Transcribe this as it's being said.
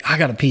I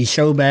got to pee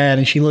so bad.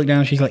 And she looked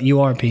down, she's like, you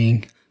are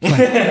peeing.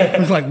 I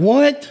was like,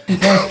 what?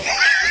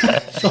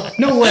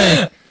 No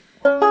way.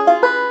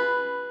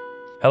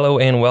 Hello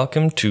and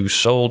welcome to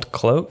Sold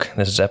Cloak.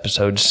 This is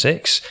episode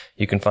 6.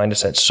 You can find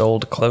us at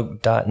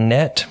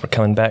soldcloak.net. We're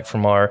coming back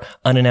from our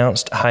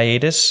unannounced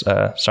hiatus.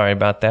 Sorry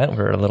about that.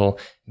 We're a little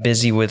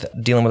busy with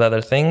dealing with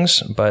other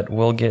things, but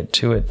we'll get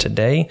to it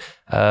today.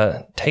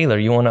 Taylor,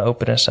 you want to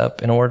open us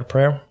up in a word of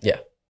prayer? Yeah.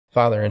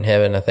 Father in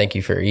heaven, I thank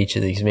you for each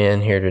of these men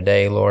here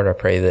today. Lord, I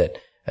pray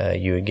that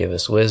you would give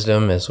us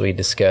wisdom as we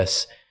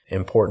discuss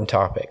important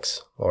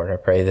topics. Lord, I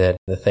pray that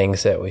the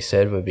things that we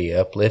said would be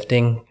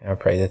uplifting. I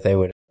pray that they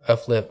would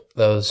uplift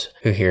those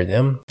who hear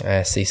them. I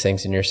ask these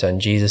things in your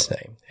Son, Jesus'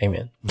 name.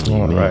 Amen.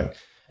 All right.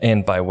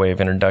 And by way of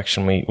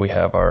introduction, we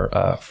have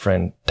our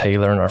friend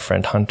Taylor and our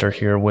friend Hunter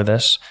here with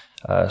us.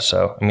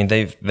 So, I mean,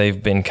 they've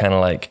been kind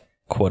of like,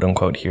 quote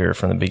unquote, here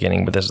from the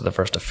beginning, but this is the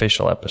first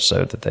official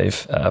episode that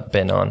they've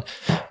been on.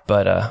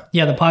 But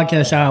yeah, the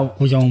podcast I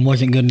was on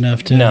wasn't good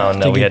enough to.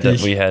 No, we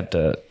had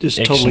to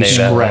just totally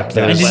scrap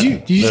that.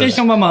 Did you say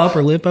something about my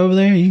upper lip over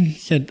there? You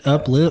said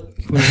up lip.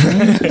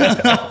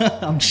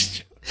 I'm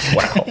just.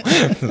 Wow,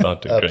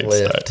 not a great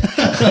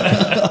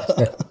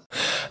start.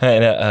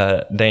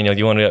 And Daniel,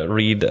 you want to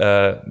read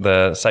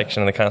the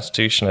section of the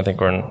Constitution? I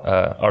think we're in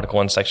Article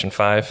 1, Section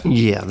 5.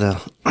 Yeah,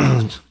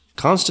 the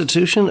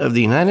Constitution of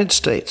the United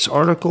States,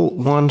 Article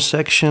 1,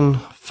 Section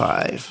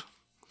 5.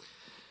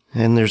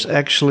 And there's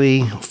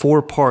actually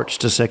 4 parts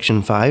to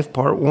Section 5.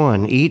 Part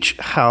 1, each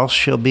house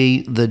shall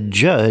be the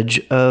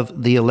judge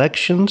of the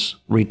elections,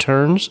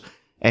 returns,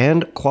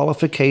 and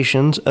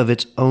qualifications of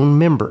its own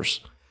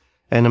members,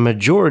 and a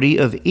majority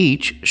of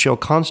each shall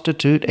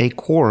constitute a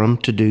quorum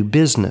to do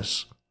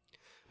business.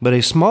 But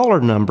a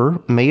smaller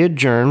number may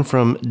adjourn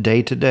from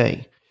day to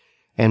day,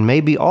 and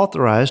may be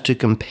authorized to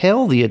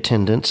compel the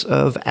attendance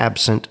of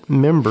absent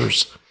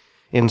members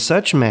in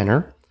such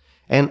manner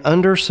and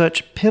under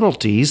such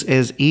penalties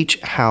as each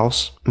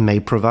house may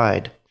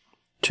provide.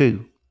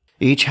 2.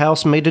 Each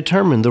house may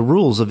determine the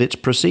rules of its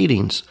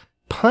proceedings,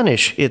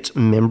 punish its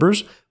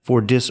members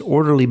for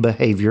disorderly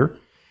behavior,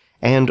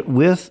 and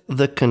with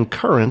the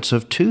concurrence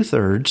of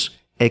 2/3,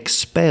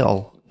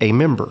 expel a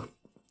member.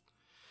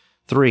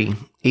 3.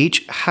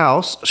 Each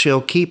house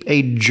shall keep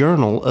a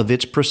journal of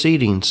its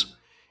proceedings,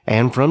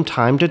 and from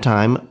time to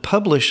time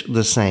publish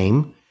the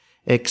same,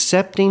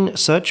 excepting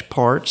such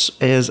parts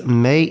as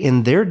may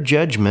in their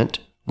judgment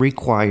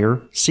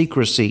require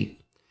secrecy.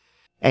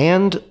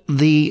 And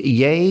the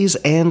yeas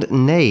and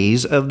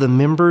nays of the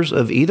members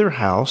of either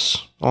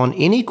house on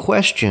any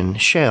question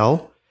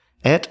shall,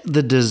 at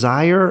the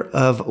desire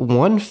of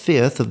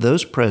 1/5 of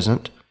those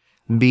present,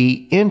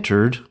 be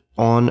entered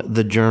on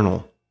the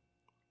journal.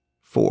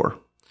 4.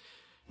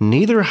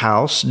 Neither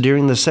house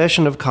during the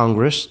session of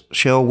Congress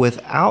shall,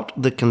 without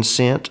the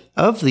consent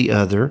of the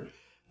other,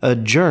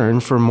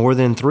 adjourn for more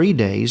than 3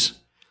 days,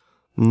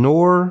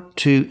 nor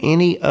to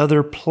any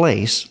other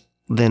place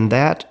than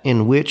that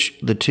in which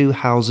the 2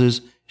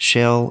 houses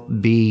shall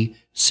be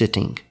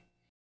sitting.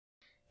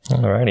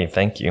 All righty,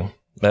 thank you.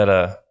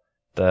 That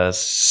the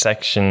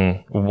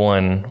section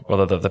 1,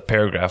 well, the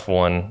paragraph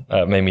 1,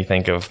 made me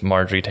think of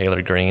Marjorie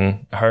Taylor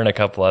Greene. Her and a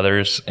couple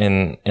others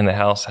in the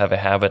House have a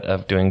habit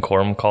of doing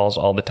quorum calls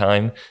all the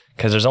time,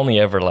 because there's only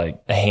ever like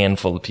a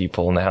handful of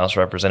people in the House of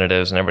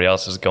Representatives, and everybody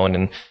else is going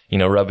and, you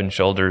know, rubbing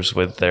shoulders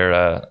with their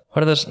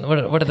what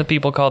are the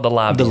people called? The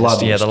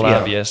lobbyists. The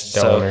lobbyists.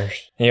 Yeah. Donors.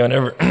 So, you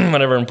know,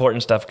 whenever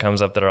important stuff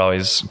comes up, they're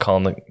always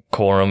calling the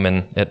quorum,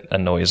 and it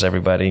annoys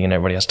everybody, and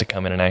everybody has to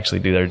come in and actually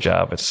do their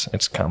job.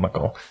 It's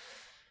comical.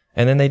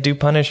 And then they do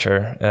punish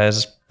her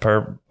as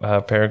per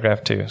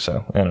paragraph 2.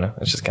 So, I don't know.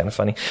 It's just kind of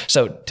funny.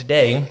 So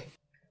today,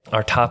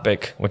 our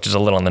topic, which is a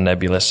little on the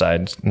nebulous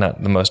side,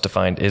 not the most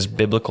defined, is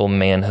biblical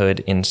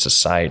manhood in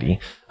society.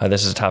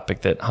 This is a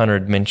topic that Hunter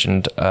had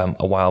mentioned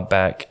a while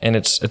back, and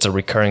it's a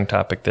recurring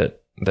topic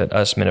that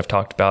us men have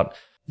talked about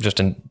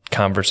just in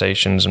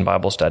conversations and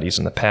Bible studies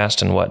in the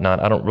past and whatnot.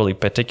 I don't really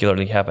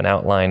particularly have an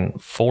outline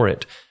for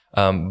it,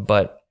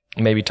 but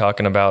maybe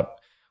talking about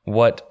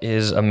what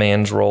is a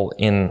man's role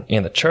in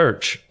the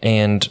church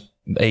and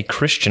a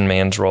Christian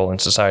man's role in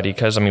society.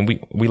 Because, I mean,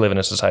 we live in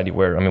a society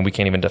where, I mean, we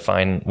can't even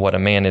define what a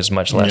man is,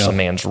 much less a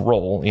man's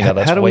role. You know,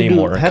 that's way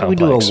more complex. How do we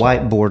do a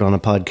whiteboard on a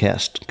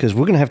podcast? Because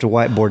we're going to have to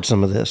whiteboard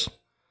some of this.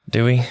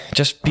 Do we?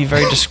 Just be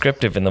very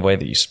descriptive in the way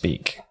that you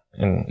speak.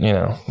 And, you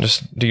know,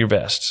 just do your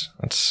best.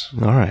 That's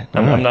all right.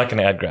 I'm not going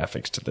to add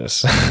graphics to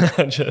this.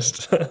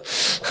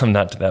 I'm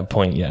not to that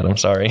point yet. I'm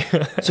sorry.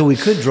 So we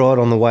could draw it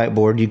on the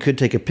whiteboard. You could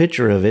take a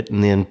picture of it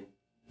and then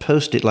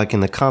post it like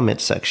in the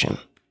comment section.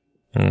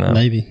 No.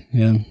 Maybe,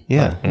 yeah.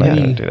 Yeah.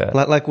 Maybe do that.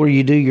 Like where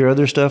you do your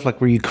other stuff,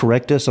 like where you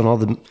correct us on all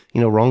the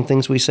wrong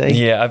things we say.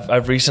 Yeah,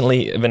 I've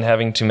recently been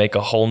having to make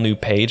a whole new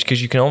page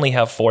because you can only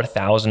have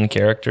 4,000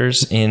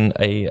 characters in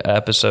a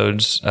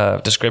episode's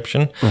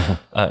description,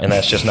 and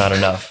that's just not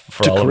enough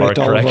for all of our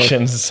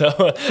corrections.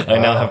 So I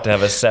now have to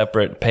have a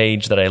separate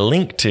page that I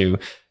link to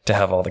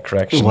have all the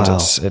corrections. Wow.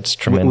 It's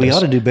tremendous. We ought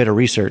to do better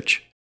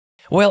research.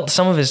 Well,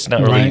 some of it's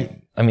not really.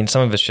 I mean,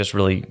 some of it's just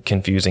really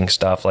confusing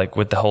stuff. Like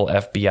with the whole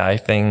FBI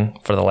thing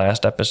for the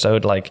last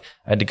episode, like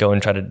I had to go and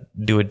try to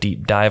do a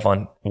deep dive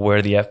on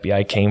where the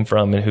FBI came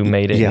from and who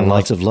made it. Yeah, and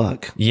lots of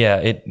luck. Yeah,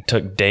 it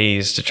took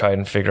days to try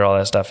and figure all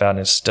that stuff out, and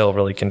it's still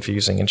really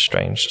confusing and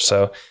strange.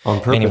 So On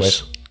purpose.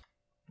 anyways,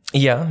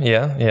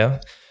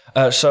 yeah.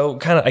 So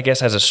kind of, I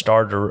guess, as a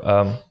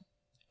starter,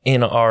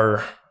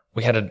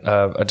 we had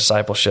a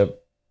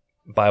discipleship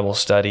Bible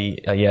study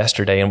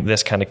yesterday, and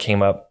this kind of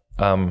came up,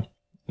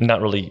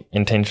 not really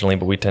intentionally,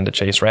 but we tend to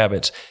chase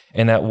rabbits.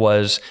 And that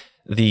was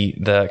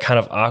the kind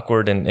of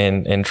awkward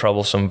and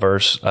troublesome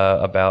verse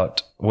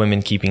about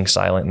women keeping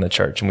silent in the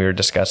church. And we were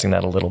discussing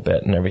that a little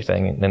bit and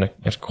everything. And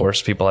of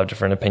course, people have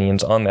different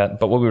opinions on that.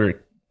 But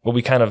what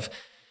we kind of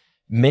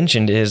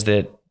mentioned is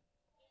that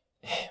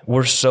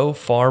we're so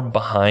far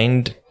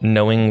behind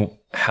knowing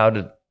how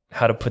to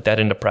put that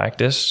into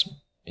practice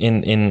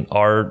in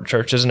our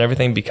churches and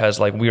everything, because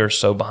like we are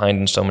so behind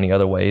in so many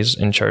other ways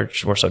in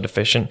church. We're so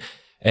deficient.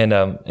 And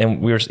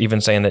we were even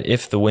saying that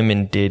if the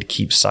women did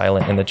keep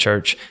silent in the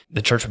church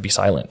would be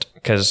silent,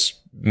 because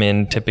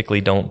men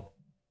typically don't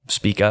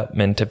speak up.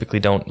 Men typically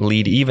don't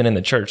lead even in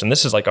the church. And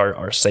this is like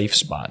our safe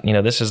spot.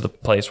 This is the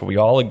place where we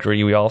all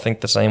agree. We all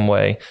think the same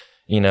way,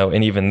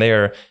 and even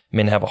there,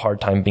 men have a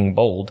hard time being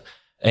bold.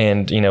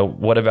 And,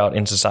 what about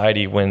in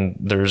society when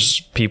there's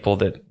people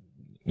that,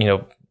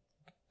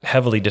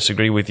 heavily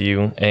disagree with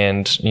you,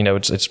 and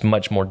it's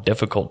much more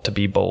difficult to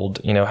be bold.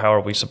 How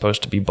are we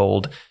supposed to be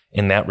bold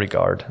in that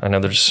regard? I know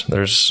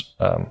there's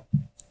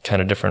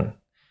kind of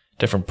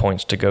different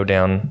points to go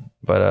down,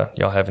 but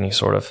y'all have any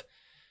sort of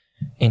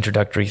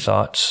introductory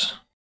thoughts?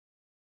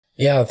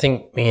 Yeah, I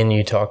think me and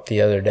you talked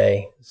the other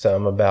day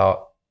some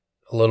about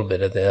a little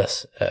bit of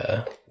this,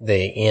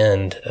 the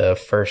end of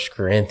 1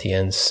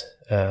 Corinthians,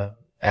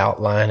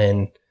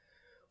 outlining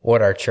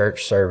what our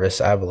church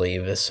service, I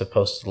believe, is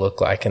supposed to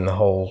look like in the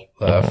whole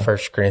 1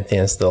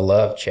 Corinthians, the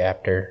love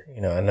chapter.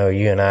 I know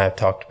you and I have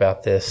talked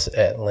about this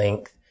at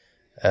length.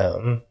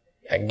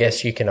 I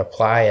guess you can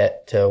apply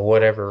it to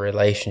whatever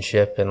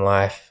relationship in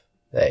life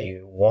that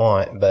you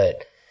want,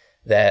 but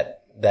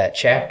that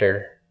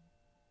chapter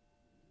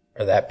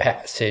or that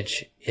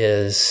passage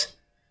is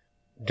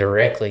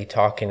directly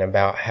talking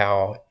about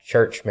how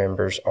church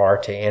members are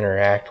to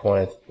interact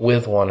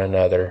with one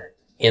another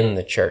in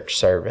the church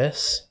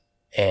service,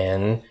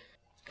 and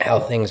how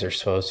things are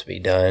supposed to be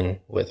done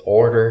with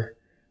order,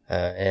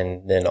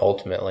 and then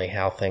ultimately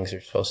how things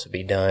are supposed to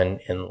be done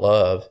in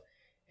love.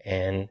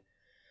 And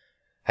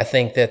I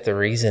think that the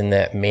reason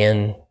that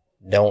men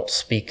don't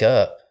speak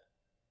up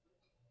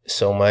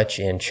so much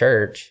in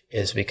church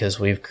is because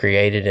we've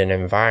created an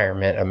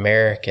environment.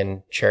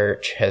 American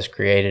church has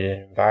created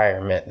an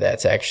environment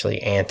that's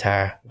actually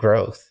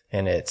anti-growth,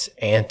 and it's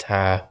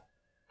anti-men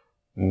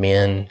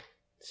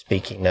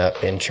speaking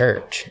up in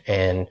church.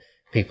 And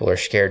people are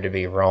scared to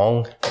be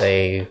wrong.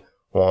 They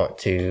want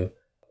to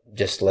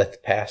just let the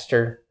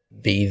pastor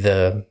be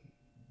the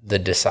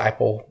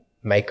disciple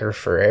maker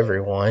for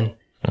everyone,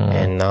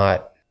 and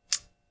not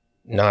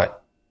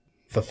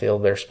fulfill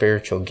their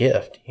spiritual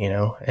gift,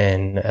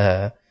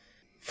 and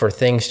for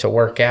things to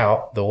work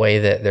out the way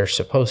that they're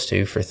supposed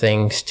to, for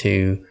things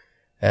to,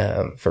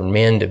 for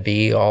men to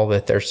be all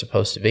that they're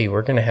supposed to be,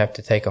 we're going to have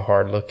to take a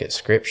hard look at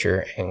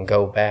Scripture and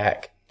go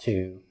back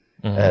to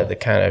the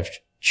kind of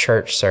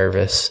church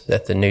service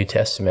that the New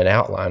Testament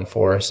outlined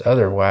for us.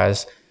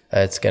 Otherwise,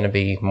 it's going to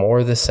be more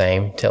of the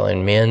same,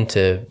 telling men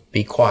to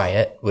be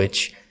quiet,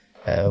 which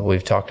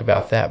we've talked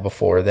about that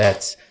before.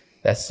 That's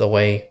the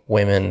way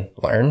women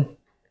learn.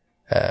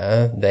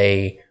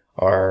 They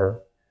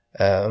are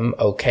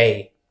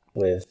okay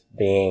with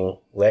being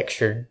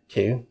lectured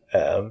to.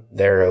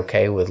 They're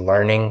okay with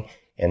learning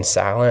in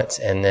silence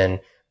and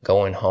then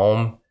going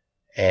home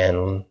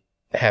and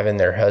having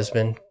their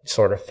husband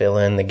sort of fill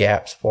in the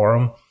gaps for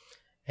them.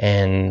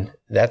 And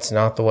that's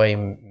not the way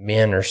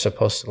men are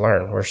supposed to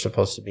learn. We're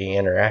supposed to be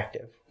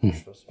interactive. We're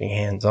supposed to be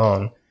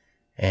hands-on.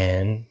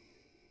 And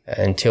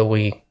until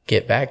we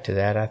get back to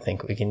that, I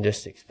think we can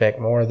just expect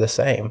more of the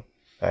same.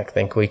 I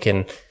think we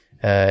can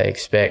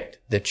expect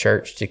the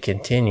church to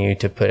continue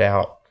to put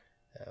out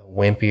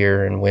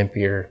wimpier and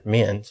wimpier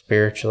men,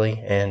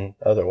 spiritually and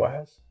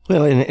otherwise.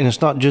 Well, and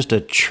it's not just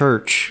a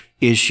church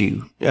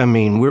issue. I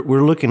mean,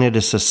 we're looking at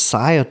a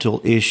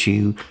societal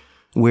issue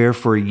where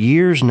for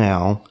years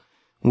now,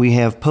 we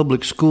have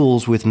public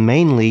schools with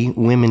mainly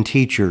women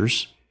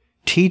teachers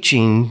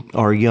teaching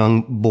our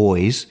young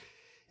boys,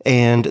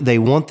 and they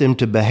want them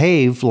to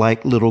behave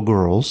like little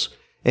girls.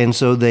 And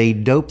so they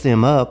dope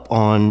them up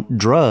on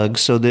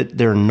drugs so that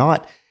they're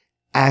not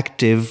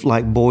active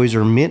like boys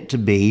are meant to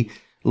be,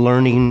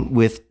 learning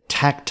with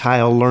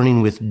tactile,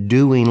 learning with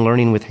doing,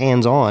 learning with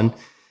hands-on.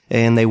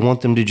 And they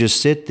want them to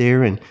just sit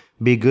there and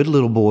be good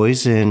little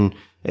boys and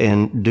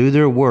do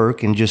their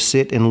work and just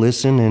sit and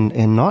listen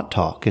and not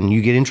talk. And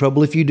you get in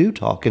trouble if you do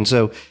talk. And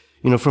so,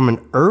 from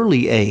an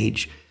early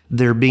age,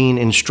 they're being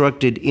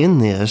instructed in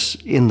this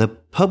in the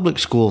public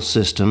school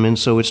system. And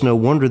so it's no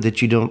wonder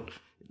that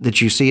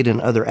you see it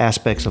in other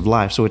aspects of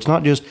life. So it's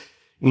not just,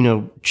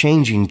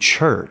 changing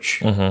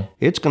church.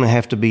 It's going to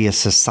have to be a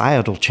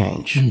societal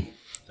change.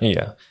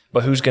 Yeah.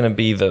 But who's going to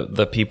be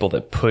the people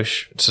that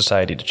push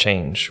society to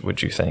change,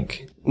 would you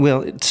think?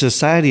 Well,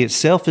 society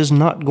itself is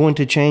not going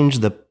to change.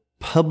 The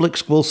public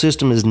school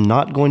system is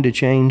not going to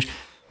change.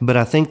 But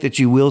I think that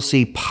you will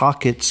see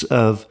pockets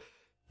of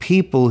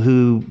people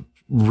who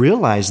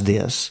realize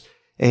this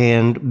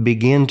and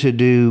begin to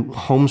do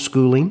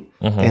homeschooling,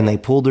 and they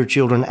pull their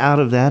children out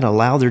of that,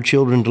 allow their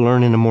children to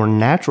learn in a more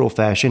natural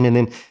fashion. And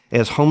then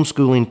as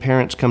homeschooling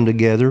parents come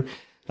together,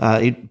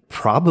 it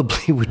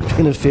probably would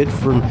benefit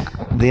from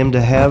them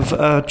to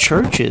have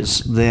churches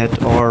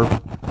that are...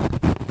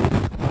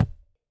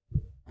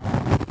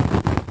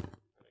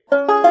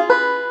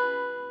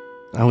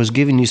 I was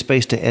giving you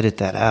space to edit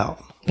that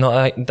out.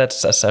 No,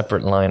 that's a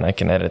separate line. I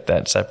can edit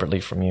that separately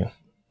from you.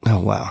 Oh,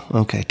 wow.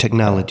 Okay,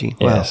 technology.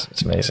 Wow. Yes,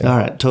 it's amazing. All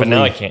right, totally. But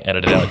now I can't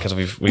edit it out because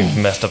we've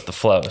messed up the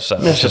flow. So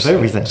Messed up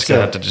everything. It's going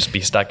to have to just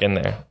be stuck in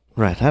there.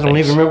 Right. I don't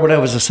even remember what I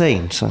was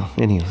saying. So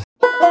anyway.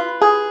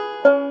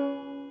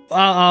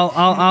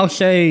 I'll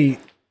say,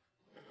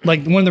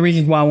 like, one of the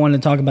reasons why I wanted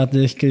to talk about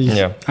this, because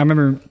I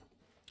remember,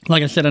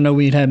 like I said, I know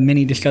we'd had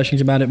many discussions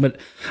about it, but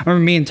I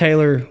remember me and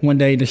Taylor one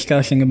day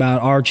discussing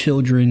about our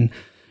children,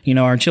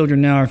 our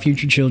children now, our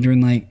future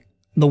children, like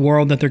the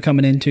world that they're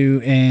coming into.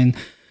 And,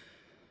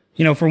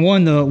 for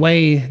one, the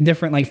way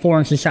different, like,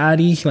 foreign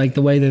societies, like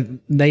the way that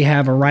they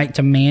have a right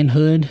to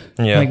manhood,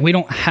 like we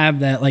don't have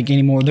that, like,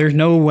 anymore. There's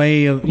no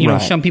way of,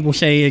 some people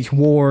say it's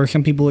war,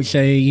 some people would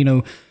say,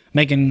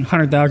 making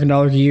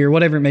 $100,000 a year,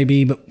 whatever it may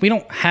be, but we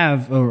don't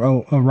have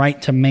a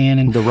right to man.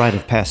 And the Rite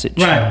of Passage.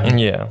 Right.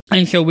 Yeah.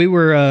 And so we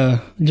were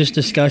just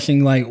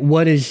discussing, like,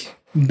 what is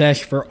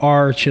best for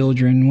our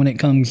children when it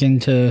comes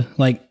into,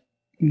 like,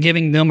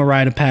 giving them a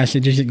rite of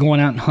passage. Is it going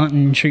out and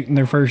hunting, shooting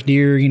their first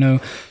deer,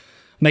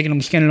 making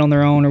them skin it on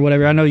their own or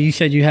whatever? I know you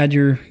said you had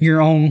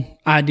your own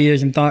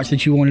ideas and thoughts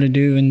that you wanted to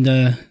do.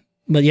 And,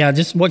 but yeah,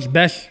 just what's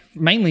best,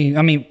 mainly,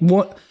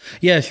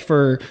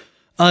 for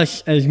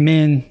us as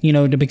men,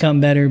 to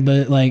become better,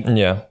 but like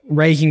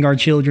raising our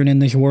children in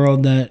this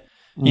world that...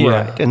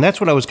 Right. And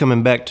that's what I was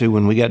coming back to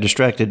when we got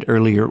distracted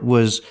earlier,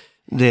 was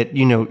that,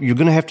 you're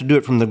going to have to do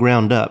it from the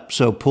ground up.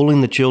 So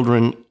pulling the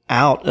children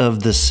out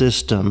of the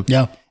system,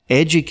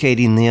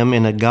 educating them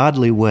in a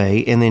godly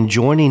way, and then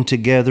joining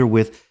together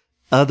with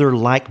other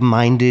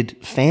like-minded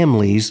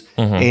families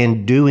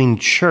and doing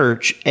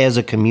church as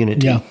a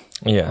community.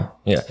 Yeah.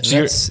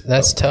 So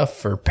that's tough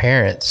for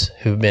parents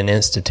who've been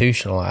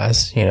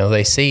institutionalized.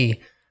 They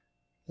see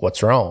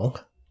what's wrong.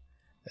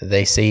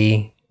 They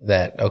see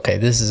that, okay,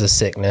 this is a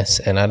sickness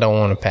and I don't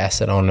want to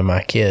pass it on to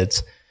my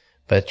kids,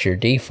 but your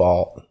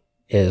default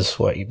is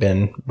what you've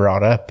been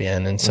brought up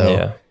in. And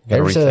so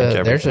there's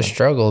a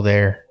struggle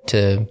there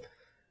to,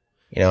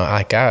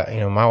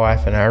 my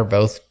wife and I are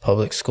both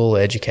public school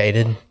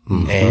educated,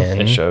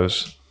 and it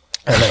shows.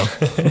 I know.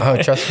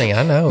 Oh, trust me,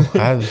 I know.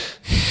 I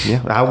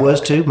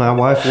was too. My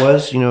wife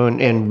was,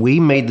 and we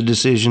made the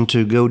decision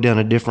to go down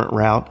a different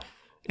route.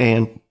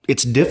 And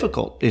it's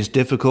difficult. It's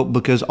difficult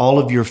because all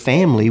of your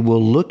family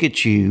will look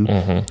at you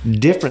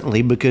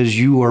differently because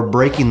you are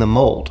breaking the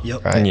mold.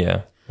 Yep. Right?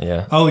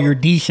 Yeah. Oh, you're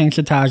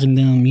desensitizing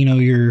them.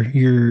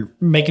 You're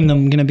making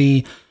them going to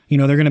be,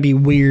 they're going to be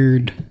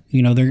weird.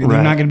 They're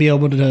not going to be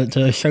able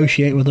to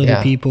associate with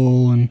other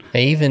people. And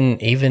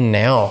even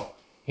now,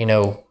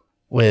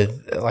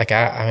 with, like,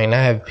 I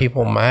have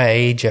people my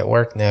age at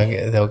work,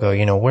 and they'll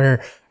go,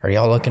 where are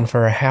y'all looking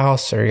for a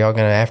house? Or y'all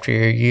going to, after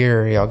your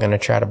year, are y'all going to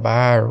try to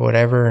buy or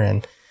whatever?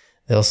 And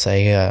they'll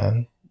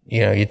say,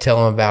 you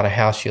tell them about a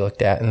house you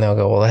looked at, and they'll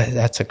go, well,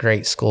 that's a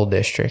great school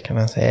district. And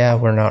I say, yeah,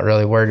 we're not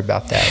really worried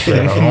about that.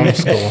 We're in a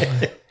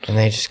homeschool. And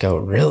they just go,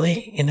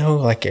 really?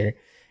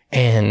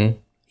 And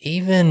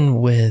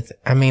even with,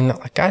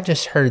 I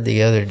just heard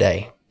the other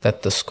day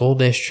that the school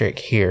district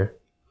here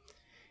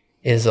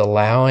is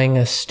allowing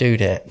a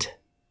student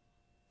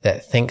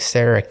that thinks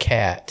they're a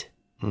cat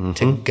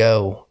to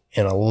go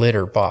in a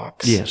litter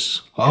box.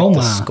 Yes. At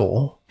the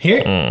school.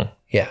 Here?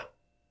 Yeah.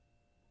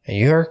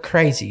 You're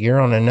crazy. You're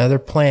on another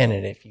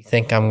planet if you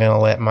think I'm going to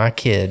let my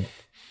kid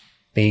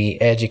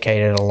be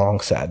educated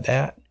alongside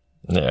that.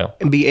 Yeah.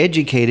 And be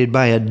educated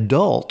by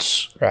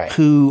adults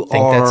who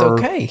that's are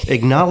okay.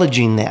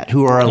 acknowledging that,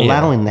 who are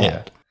allowing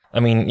that.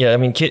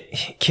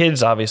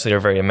 Kids obviously are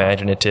very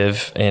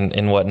imaginative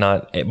and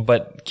whatnot,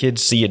 but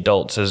kids see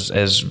adults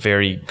as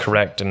very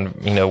correct, and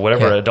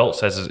whatever an adult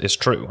says is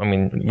true.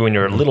 When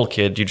you're a little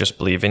kid, you just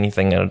believe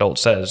anything an adult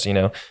says,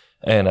 and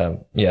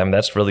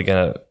that's really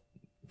gonna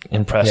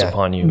impress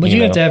upon you. But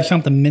you have to have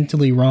something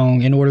mentally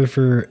wrong in order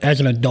for,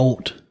 as an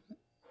adult,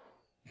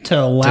 to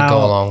allow to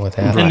go along with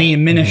that, and the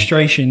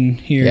administration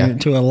here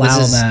to allow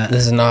that.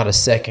 This is not a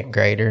second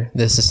grader.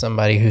 This is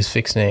somebody who's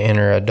fixing to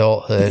enter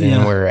adulthood,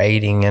 and we're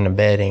aiding and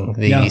abetting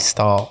these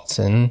thoughts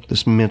and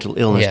this mental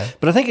illness. Yeah.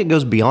 But I think it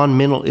goes beyond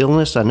mental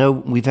illness. I know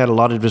we've had a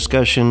lot of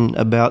discussion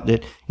about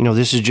that.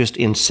 This is just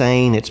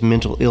insane. It's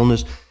mental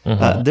illness.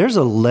 There's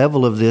a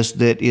level of this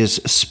that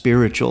is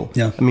spiritual.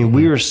 Yeah.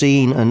 We are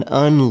seeing an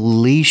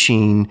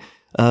unleashing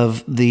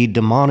of the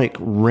demonic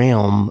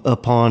realm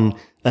upon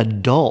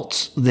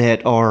adults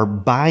that are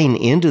buying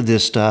into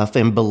this stuff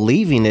and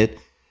believing it.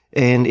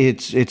 And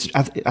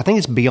I think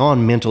it's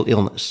beyond mental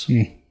illness.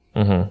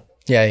 Mm-hmm.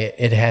 Yeah,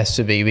 it has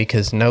to be,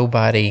 because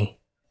nobody,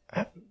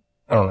 I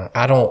don't know.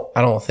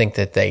 I don't think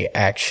that they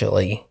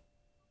actually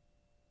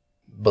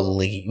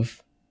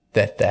believe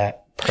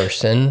that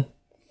person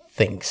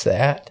thinks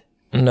that.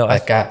 No,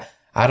 like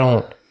I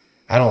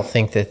don't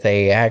think that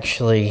they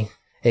actually.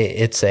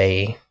 It's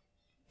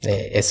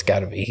got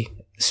to be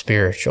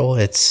spiritual.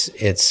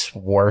 It's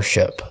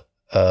worship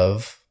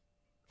of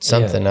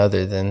something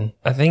other than.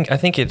 I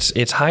think it's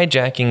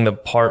hijacking the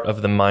part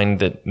of the mind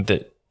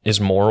that is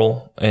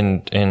moral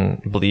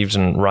and believes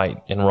in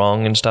right and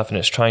wrong and stuff, and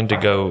it's trying to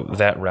go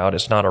that route.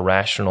 It's not a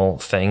rational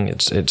thing.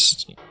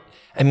 It's.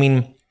 I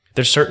mean,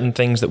 there's certain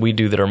things that we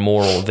do that are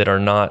moral that are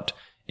not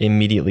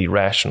immediately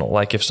rational.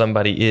 Like if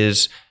somebody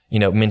is,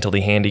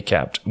 mentally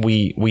handicapped,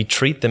 we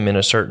treat them in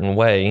a certain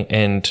way,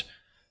 and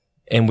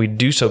we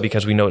do so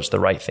because we know it's the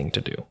right thing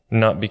to do,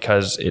 not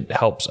because it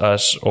helps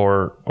us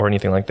or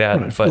anything like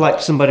that. But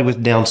like somebody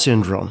with Down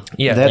syndrome.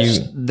 Yeah,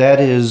 that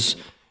is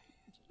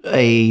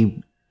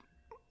a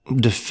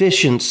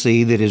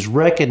deficiency that is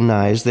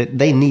recognized that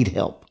they need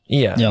help.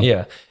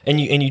 Yeah. And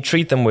you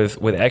treat them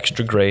with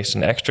extra grace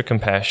and extra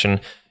compassion,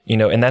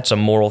 and that's a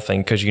moral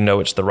thing because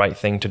it's the right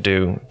thing to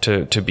do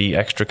to be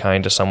extra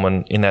kind to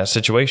someone in that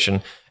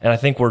situation. And I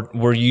think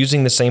we're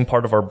using the same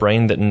part of our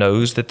brain that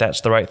knows that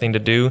that's the right thing to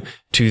do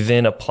to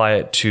then apply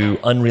it to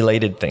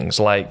unrelated things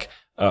like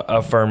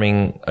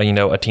affirming,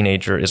 a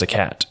teenager is a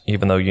cat,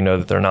 even though you know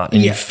that they're not.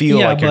 And you feel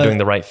like you're doing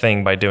the right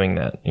thing by doing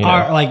that.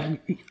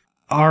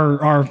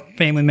 Our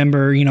family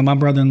member, my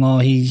brother-in-law,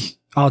 he's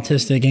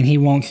autistic, and he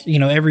wants,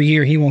 every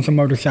year he wants a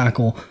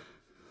motorcycle.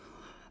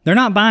 They're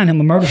not buying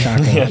him a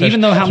motorcycle, even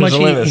though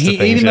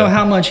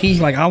how much he's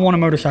like, I want a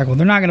motorcycle.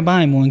 They're not going to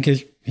buy him one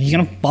because he's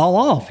going to fall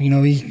off.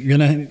 He's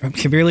going to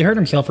severely hurt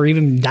himself or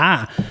even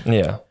die.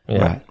 Yeah.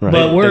 Right.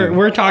 But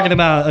we're talking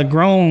about a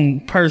grown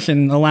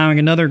person allowing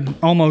another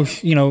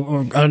almost,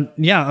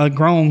 a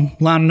grown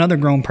allowing another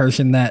grown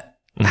person that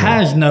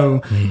has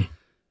no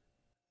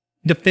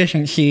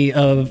deficiency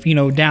of,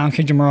 Down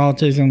syndrome or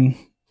autism.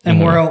 And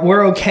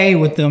we're okay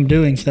with them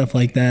doing stuff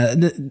like that.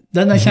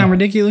 Doesn't that sound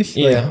ridiculous?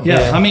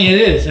 Yeah. I mean,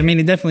 it is. I mean,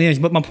 it definitely is.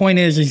 But my point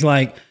is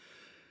like,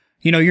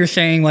 you're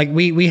saying like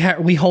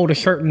we hold a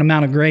certain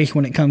amount of grace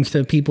when it comes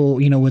to people,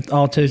 with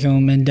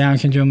autism and Down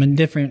syndrome and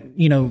different,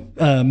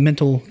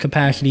 mental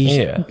capacities.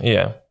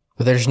 Yeah.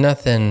 But there's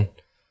nothing.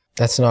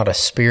 That's not a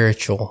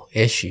spiritual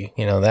issue.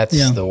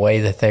 That's the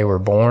way that they were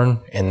born,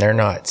 and they're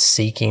not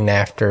seeking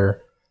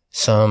after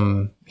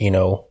some.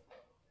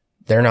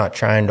 They're not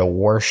trying to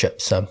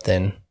worship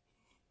something.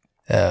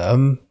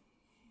 By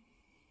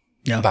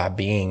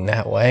being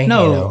that way.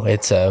 No.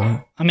 It's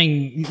I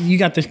mean, you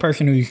got this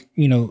person who's,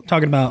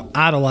 talking about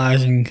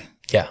idolizing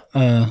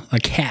a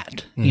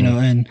cat,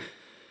 and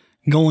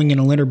going in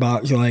a litter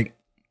box like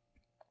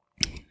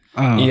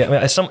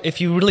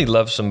if you really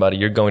love somebody,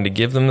 you're going to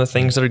give them the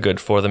things that are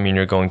good for them, and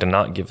you're going to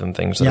not give them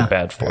things that are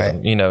bad for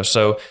them.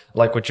 So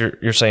like what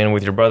you're saying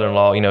with your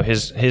brother-in-law,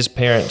 his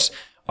parents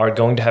are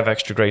going to have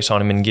extra grace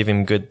on him and give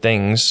him good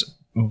things,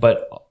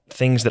 but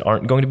things that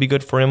aren't going to be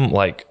good for him,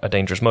 like a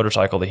dangerous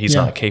motorcycle that he's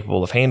not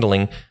capable of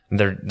handling,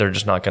 they're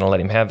just not going to let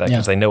him have that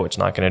because they know it's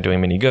not going to do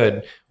him any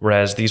good.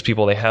 Whereas these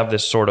people, they have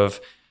this sort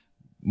of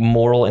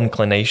moral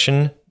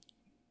inclination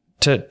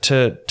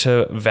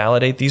to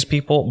validate these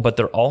people, but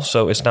they're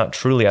also, it's not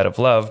truly out of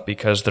love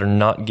because they're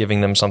not giving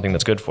them something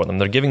that's good for them.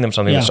 They're giving them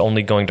something that's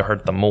only going to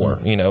hurt them more,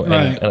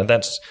 and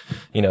that's,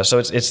 so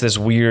it's this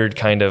weird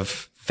kind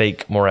of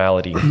fake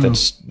morality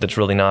that's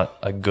really not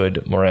a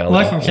good morality. Well,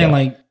 that's what I'm saying,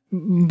 like,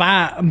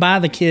 buy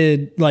the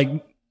kid, like,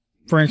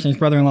 for instance,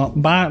 brother-in-law,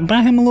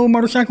 buy him a little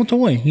motorcycle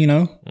toy,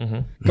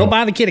 Go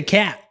buy the kid a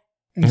cat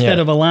instead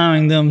of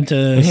allowing them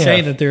to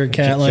say that they're a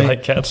cat. You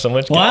like cats so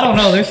much? Well, I don't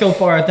know. They're so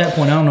far at that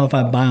point, I don't know if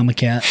I'd buy them a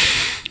cat.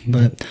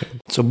 But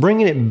so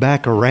bringing it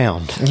back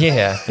around.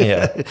 Yeah.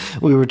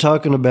 We were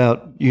talking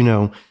about,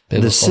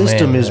 the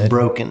system is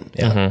broken.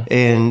 Yeah.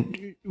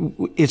 And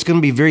it's going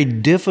to be very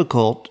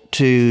difficult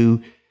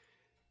to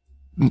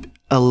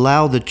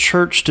allow the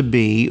church to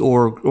be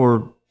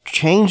or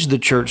change the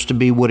church to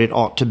be what it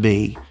ought to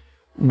be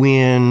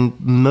when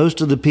most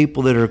of the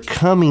people that are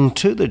coming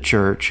to the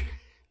church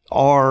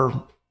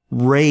are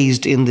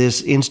raised in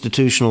this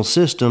institutional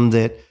system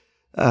that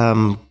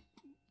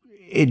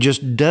it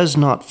just does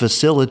not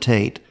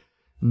facilitate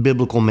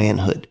biblical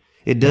manhood.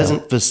 It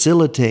doesn't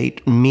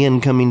facilitate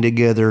men coming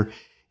together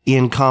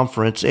in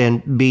conference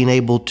and being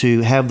able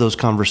to have those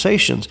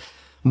conversations.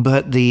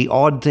 But the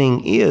odd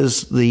thing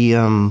is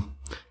the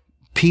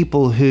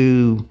people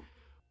who,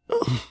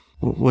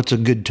 what's a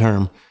good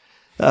term?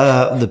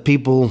 The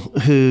people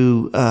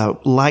who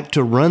like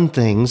to run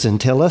things and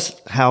tell us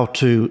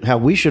how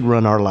we should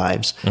run our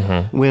lives.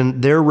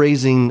 When they're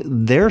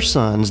raising their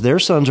sons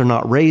are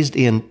not raised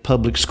in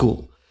public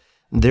school.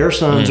 Their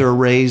sons are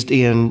raised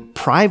in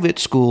private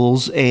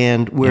schools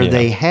and where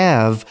they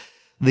have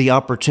the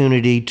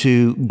opportunity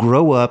to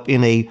grow up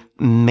in a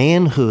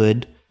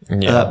manhood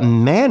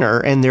manner,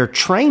 and they're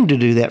trained to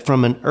do that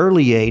from an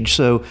early age.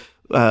 So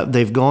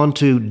they've gone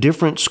to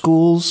different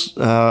schools.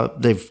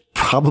 They've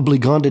probably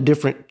gone to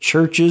different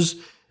churches.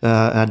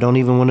 I don't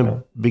even want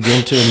to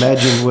begin to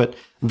imagine what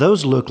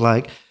those look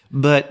like.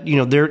 But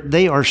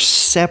they are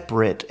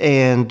separate,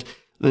 and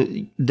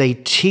they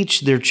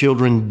teach their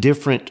children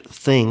different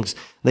things.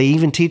 They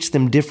even teach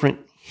them different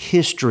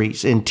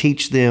histories and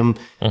teach them.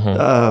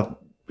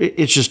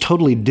 It's just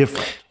totally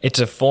different. It's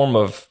a form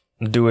of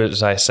do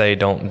as I say,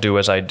 don't do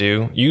as I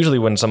do. Usually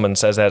when someone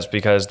says that, it's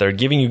because they're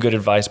giving you good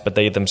advice, but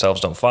they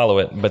themselves don't follow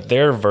it. But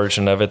their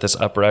version of it, this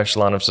upper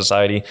echelon of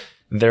society,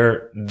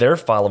 they're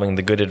following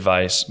the good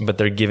advice, but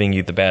they're giving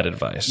you the bad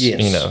advice.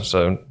 Yes.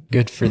 So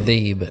good for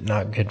thee, but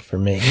not good for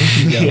me.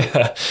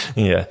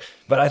 yeah.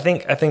 But I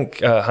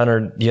think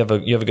Hunter, you have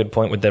a good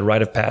point with the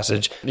rite of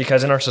passage,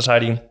 because in our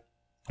society,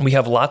 we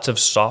have lots of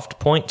soft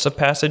points of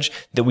passage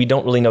that we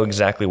don't really know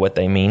exactly what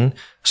they mean.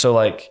 So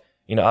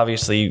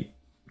obviously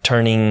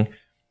turning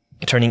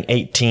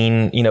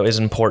 18, is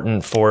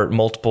important for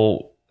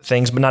multiple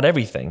things, but not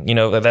everything.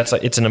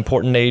 It's an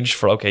important age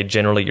for,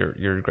 generally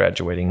you're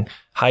graduating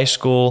high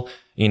school,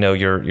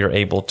 you're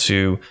able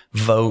to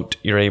vote,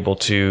 you're able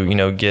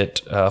to,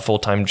 get a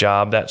full-time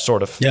job, that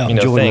sort of, join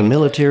thing. the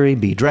military,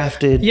 be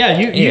drafted. Yeah,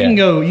 you can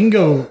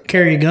go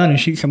carry a gun and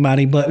shoot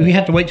somebody, but you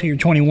have to wait till you're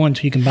 21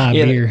 so you can buy a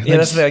beer. Yeah,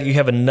 that's you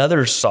have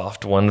another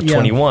soft one,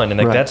 21, and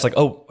that's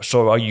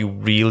so are you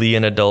really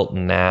an adult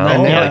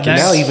now?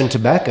 Now even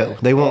tobacco.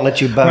 They won't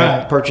let you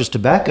purchase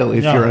tobacco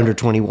if you're under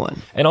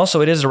 21. And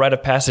also it is a rite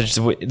of passage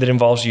that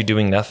involves you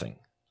doing nothing.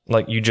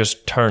 Like you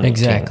just turn 18.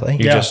 Exactly.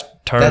 You just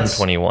turn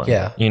 21.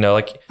 Yeah.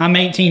 I'm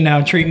 18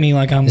 now. Treat me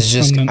like I'm. It's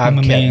just I've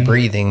kept man.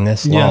 breathing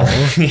this long.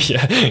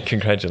 Yeah.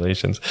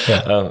 Congratulations.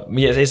 Yeah.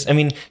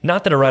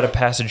 Not that a rite of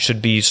passage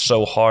should be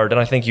so hard.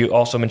 And I think you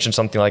also mentioned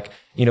something like,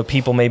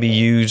 people maybe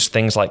use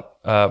things like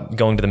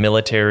going to the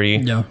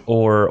military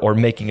or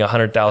making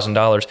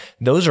 $100,000.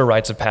 Those are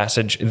rites of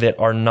passage that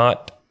are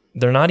not.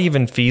 They're not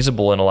even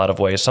feasible in a lot of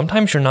ways.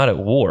 Sometimes you're not at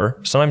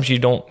war. Sometimes you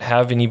don't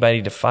have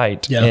anybody to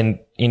fight. Yeah. And,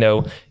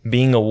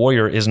 being a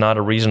warrior is not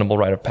a reasonable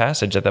rite of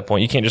passage at that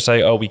point. You can't just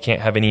say, we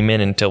can't have any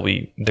men until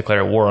we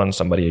declare war on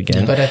somebody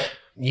again. But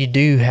you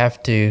do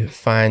have to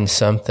find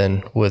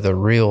something with a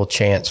real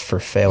chance for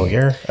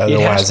failure.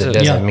 Otherwise, it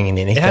doesn't mean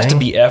anything. It has to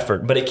be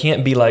effort, but it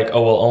can't be like,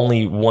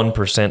 only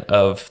 1%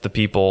 of the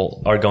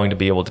people are going to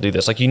be able to do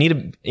this. Like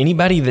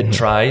anybody that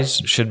tries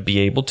should be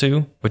able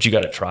to, but you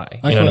got to try.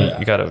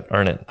 You got to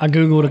earn it. I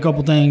Googled a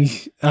couple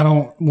things. I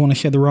don't want to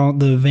say the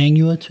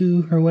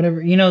Vanuatu or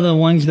whatever. The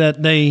ones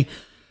that they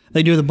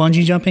do the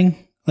bungee jumping,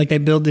 like they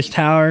build this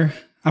tower.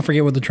 I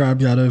forget what the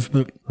tribe's out of,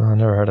 but I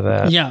never heard of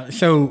that. Yeah.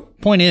 So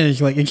point is,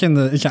 it's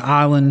an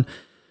island,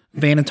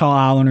 Vanuatu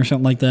Island or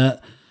something like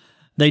that.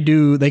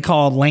 They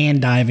call it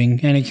land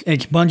diving, and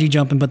it's bungee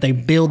jumping, but they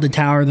build the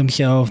tower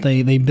themselves.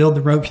 They build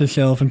the ropes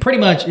themselves, and pretty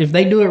much if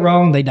they do it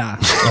wrong, they die.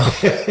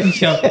 And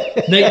so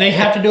they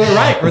have to do it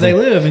right or they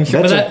live. And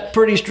so, that's a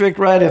pretty strict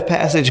rite of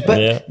passage.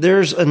 But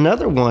there's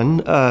another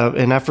one,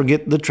 and I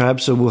forget the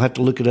tribe, so we'll have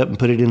to look it up and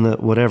put it in the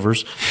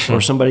whatevers,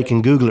 or somebody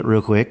can Google it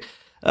real quick.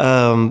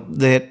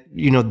 That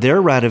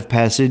their rite of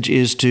passage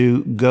is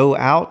to go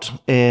out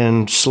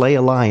and slay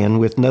a lion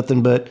with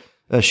nothing but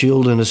a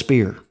shield and a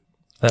spear.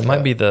 That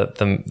might be the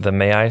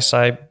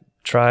Maasai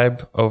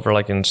tribe over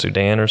like in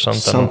Sudan or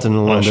something. Something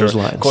along those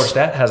lines. Of course,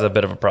 that has a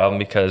bit of a problem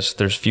because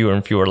there's fewer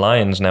and fewer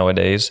lions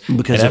nowadays.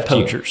 Because of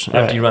poachers.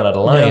 After you run out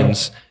of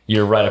lions,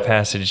 your rite of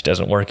passage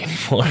doesn't work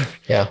anymore.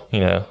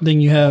 Yeah.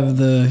 Then you have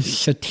the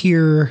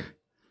Satir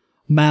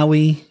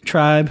Maui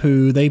tribe,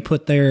 who they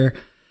put their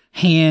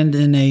hand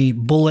in a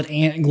bullet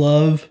ant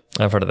glove.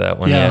 I've heard of that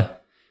one. Yeah.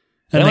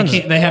 And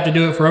they have to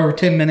do it for over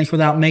 10 minutes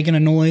without making a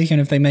noise. And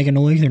if they make a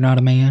noise, they're not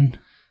a man.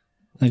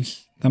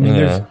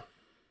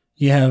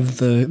 You have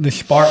the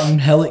Spartan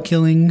helot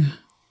killing.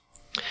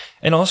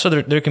 And also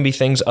there can be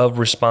things of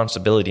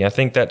responsibility. I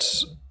think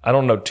I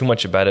don't know too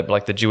much about it, but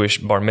like the Jewish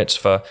bar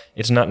mitzvah,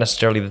 it's not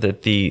necessarily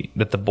that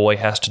the boy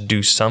has to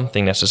do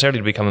something necessarily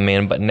to become a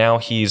man, but now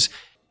he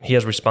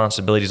has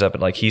responsibilities of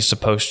it. Like he's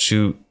supposed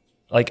to,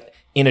 like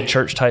in a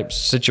church type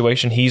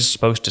situation, he's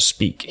supposed to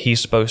speak.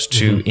 He's supposed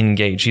to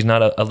engage. He's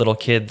not a little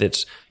kid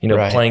that's,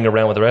 playing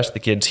around with the rest of the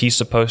kids. He's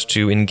supposed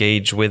to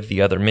engage with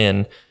the other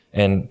men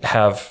and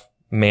have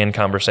man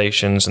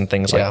conversations and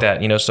things like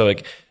that. So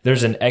like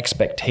there's an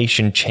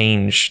expectation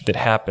change that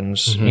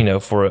happens,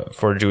 for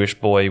a Jewish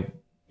boy,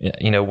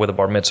 with a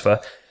bar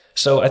mitzvah.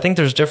 So I think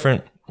there's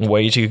different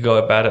ways you could go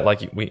about it.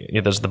 Like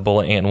there's the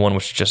bullet ant one,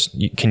 which just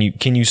can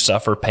you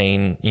suffer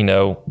pain,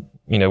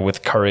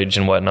 with courage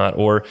and whatnot,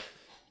 or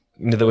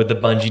with the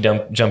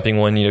bungee jumping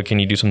one, can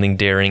you do something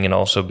daring and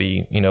also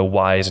be,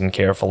 wise and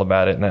careful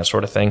about it and that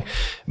sort of thing.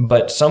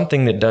 But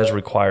something that does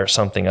require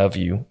something of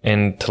you,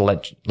 and to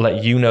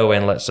let you know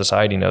and let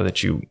society know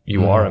that you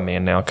are a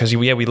man now. Because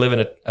we live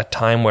in a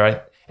time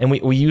where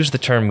we use the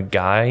term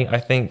guy, I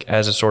think,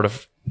 as a sort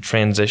of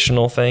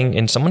transitional thing,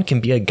 and someone can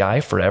be a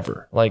guy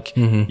forever. Like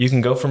you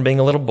can go from being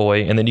a little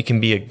boy, and then you can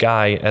be a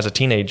guy as a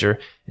teenager,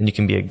 and you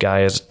can be a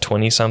guy as a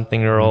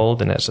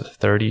 20-something-year-old, and as a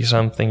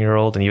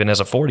 30-something-year-old, and even as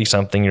a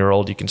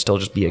 40-something-year-old, you can still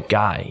just be a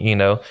guy,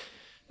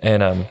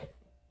 And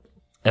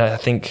I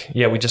think,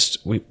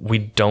 we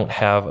don't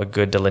have a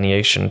good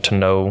delineation to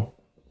know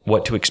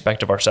what to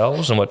expect of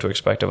ourselves and what to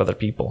expect of other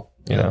people.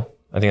 You know,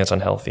 I think that's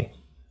unhealthy.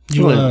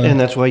 And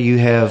that's why you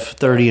have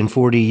 30 and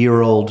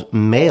 40-year-old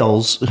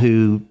males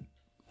who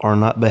are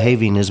not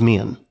behaving as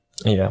men.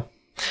 Yeah.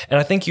 And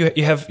I think you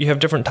have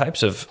different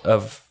types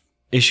of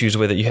issues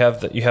with it. You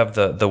have the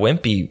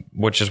wimpy,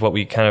 which is what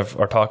we kind of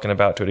are talking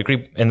about to a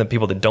degree, and the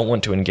people that don't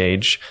want to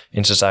engage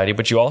in society.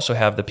 But you also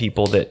have the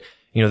people that,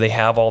 they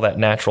have all that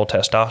natural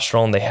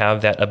testosterone. They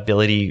have that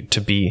ability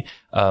to be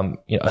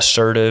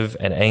assertive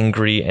and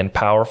angry and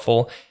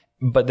powerful,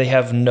 but they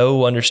have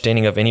no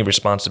understanding of any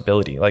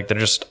responsibility. Like they're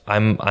just,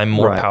 I'm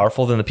more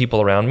powerful than the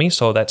people around me,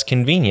 so that's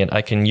convenient.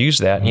 I can use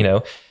that,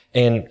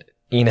 and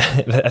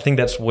I think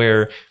that's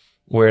where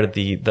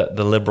the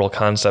liberal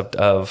concept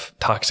of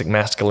toxic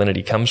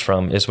masculinity comes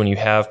from, is when you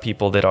have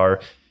people that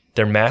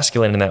they're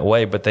masculine in that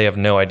way, but they have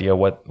no idea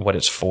what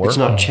it's for. It's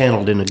not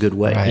channeled in a good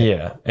way. Right.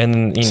 Yeah.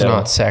 And it's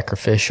not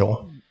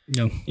sacrificial.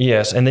 No.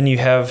 Yes. And then you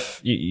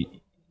have,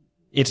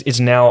 it's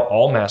now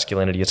all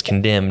masculinity is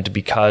condemned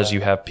because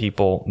you have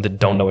people that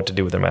don't know what to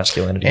do with their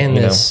masculinity. And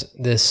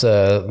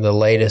the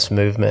latest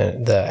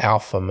movement, the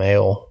alpha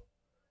male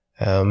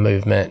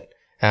movement,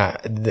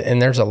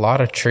 and there's a lot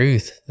of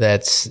truth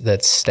that's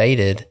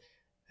stated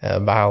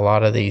by a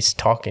lot of these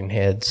talking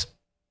heads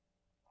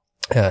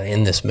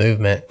in this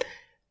movement.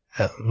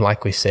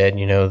 Like we said,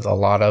 a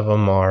lot of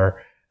them are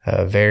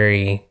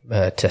very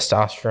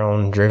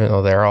testosterone driven.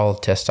 Well, they're all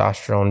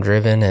testosterone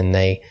driven, and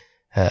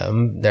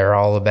they're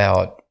all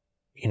about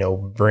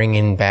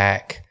bringing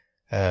back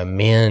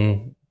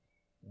men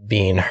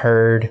being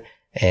heard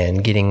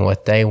and getting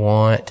what they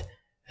want.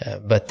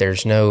 But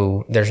there's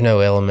no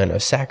element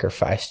of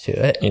sacrifice to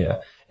it.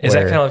 Yeah. Is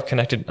that kind of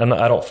connected?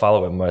 I don't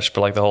follow it much,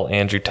 but like the whole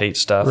Andrew Tate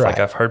stuff, like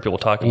I've heard people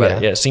talk about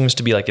it. Yeah, it seems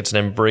to be like it's an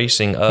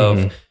embracing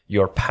of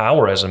your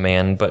power as a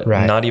man, but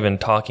not even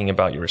talking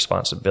about your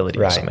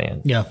responsibility as a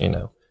man. Yeah.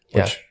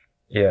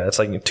 It's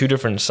like two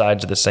different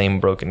sides of the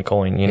same broken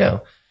coin,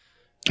 know.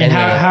 And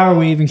how are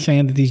we even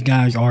saying that these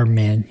guys are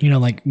men?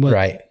 Like what?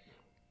 Right.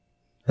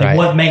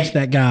 What makes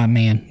that guy a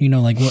man?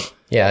 Like what?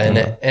 Yeah,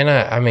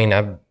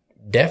 I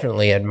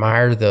definitely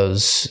admire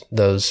those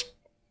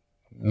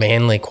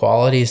manly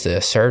qualities, the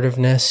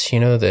assertiveness,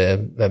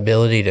 the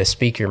ability to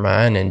speak your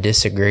mind and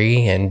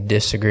disagree,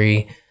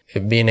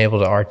 being able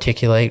to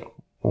articulate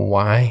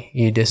why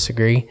you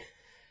disagree.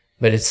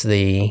 But it's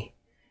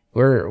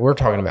we're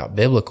talking about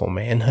biblical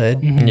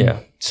manhood. Mm-hmm. Yeah.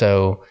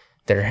 So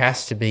there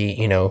has to be,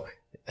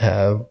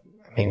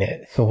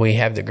 we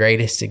have the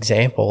greatest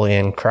example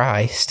in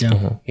Christ.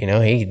 Yeah.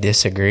 He could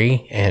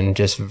disagree and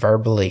just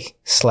verbally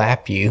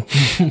slap you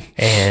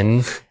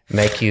and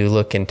make you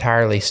look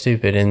entirely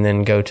stupid and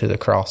then go to the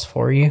cross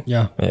for you.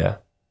 Yeah. Yeah.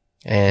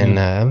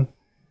 And,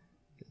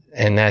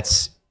 and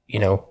that's,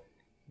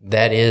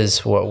 that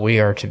is what we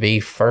are to be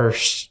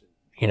first,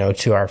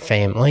 to our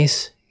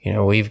families.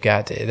 We've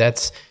got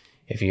to,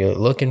 if you're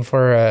looking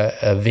for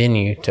a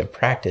venue to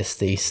practice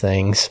these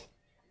things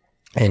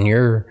and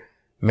you're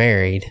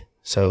married,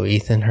 so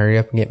Ethan, hurry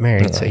up and get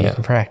married so you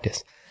can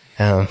practice.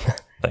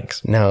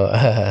 Thanks.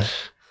 No,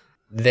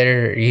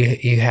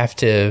 you have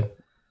to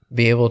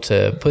be able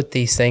to put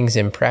these things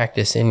in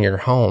practice in your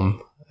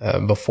home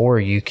before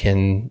you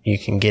can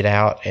get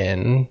out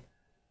and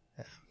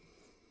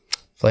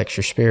flex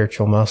your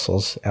spiritual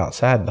muscles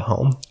outside the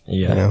home.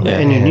 Yeah.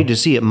 And you need to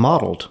see it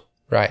modeled.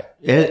 Right.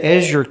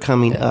 As you're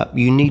coming up,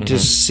 you need to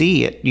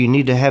see it. You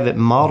need to have it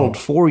modeled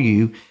for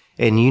you,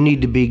 and you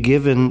need to be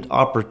given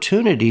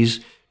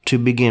opportunities to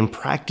begin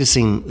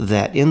practicing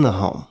that in the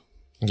home.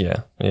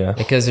 Yeah. Yeah.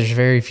 Because there's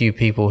very few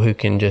people who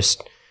can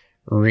just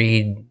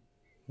read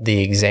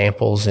the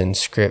examples in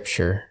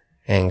Scripture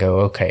and go,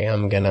 okay,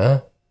 I'm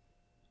gonna,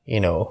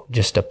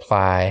 just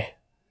apply.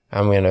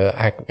 I'm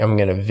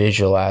gonna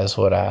visualize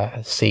what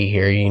I see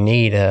here. You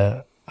need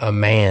a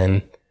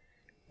man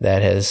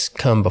that has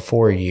come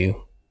before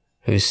you,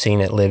 who's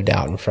seen it lived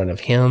out in front of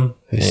him,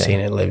 who's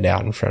seen it lived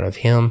out in front of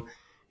him,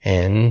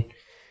 and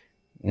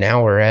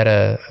now we're at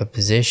a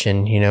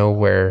position,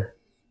 where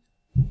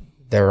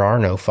there are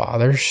no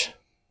fathers,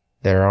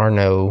 there are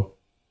no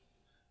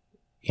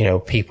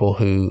people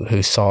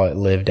who saw it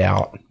lived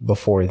out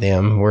before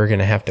them. We're going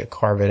to have to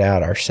carve it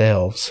out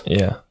ourselves.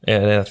 Yeah.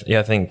 And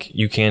I think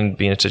you can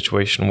be in a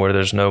situation where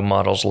there's no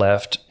models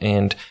left,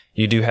 and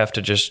you do have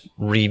to just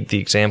read the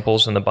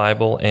examples in the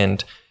Bible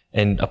and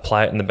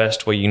apply it in the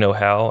best way you know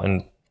how,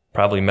 and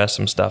probably mess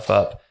some stuff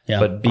up. Yeah.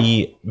 But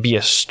be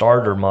a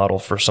starter model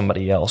for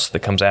somebody else that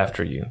comes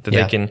after you,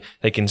 that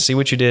they can see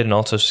what you did and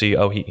also see,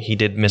 oh, he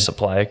did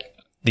misapply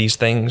these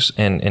things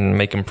and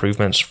make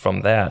improvements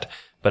from that.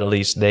 But at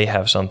least they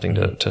have something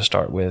to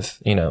start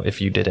with,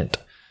 if you didn't.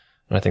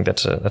 And I think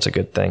that's a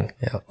good thing.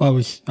 Yeah. Well,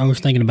 I was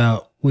thinking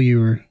about what you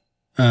were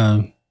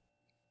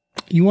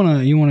You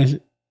wanna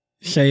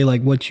say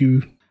like what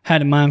you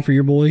had in mind for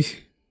your boys?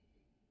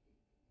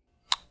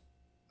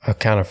 I've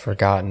kind of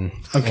forgotten.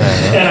 Okay.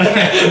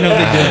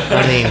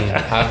 I mean,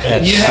 I've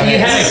had you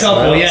had a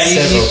couple. Yeah,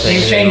 several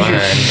things in mind.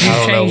 I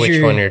don't know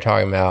which one you're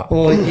talking about.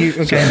 Well,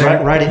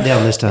 okay. Write it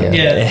down this time.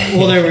 Yeah.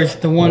 Well, there was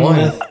the one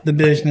with the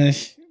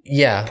business.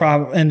 Yeah.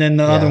 And then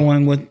the other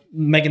one with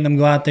making them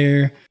go out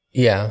there.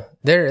 Yeah.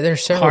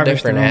 There's several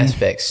different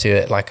aspects to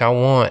it. Like I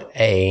want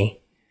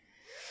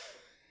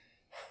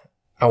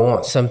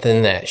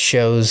something that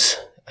shows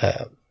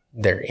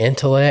their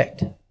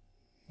intellect.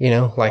 You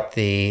know, like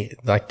the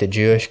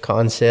Jewish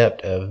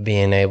concept of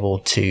being able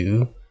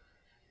to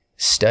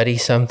study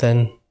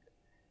something,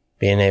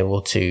 being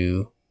able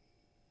to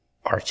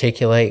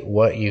articulate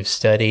what you've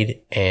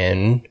studied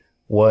and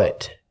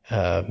what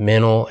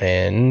mental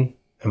and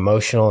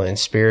emotional and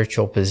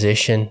spiritual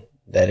position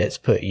that it's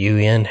put you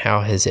in.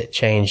 How has it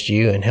changed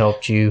you and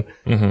helped you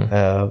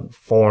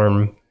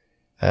form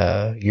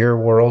your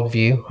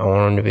worldview? I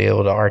want them to be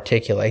able to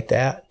articulate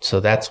that.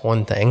 So that's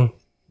one thing.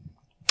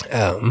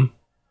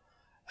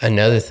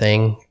 Another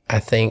thing I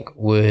think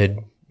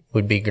would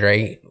be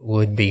great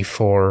would be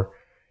for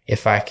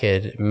if I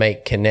could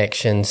make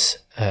connections,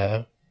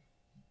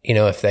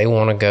 if they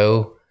want to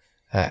go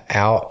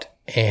out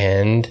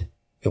and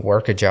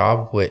work a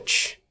job,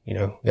 which,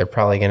 they're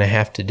probably going to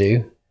have to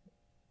do.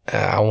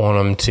 I want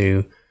them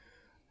to,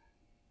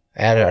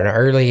 at an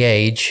early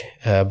age,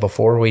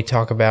 before we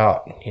talk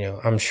about,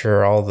 I'm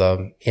sure all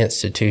the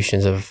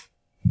institutions of,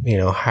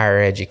 higher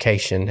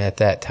education at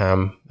that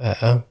time,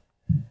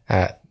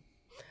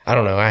 I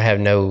don't know. I have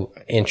no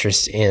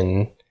interest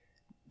in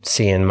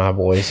seeing my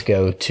boys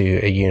go to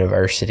a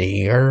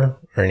university or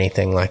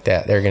anything like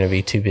that. They're going to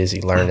be too busy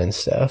learning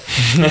stuff.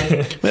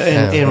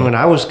 And when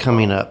I was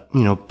coming up,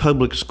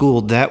 public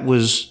school, that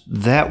was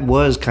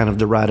kind of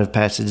the rite of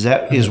passage.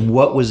 That is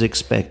what was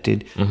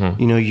expected.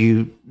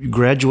 You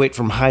graduate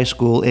from high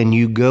school and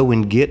you go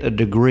and get a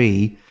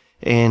degree,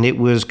 and it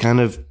was kind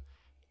of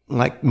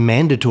like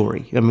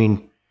mandatory. I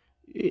mean,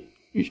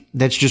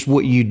 that's just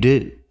what you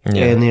do.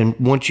 Yeah. And then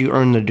once you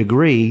earn the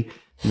degree,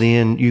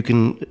 then you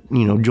can,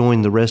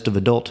 join the rest of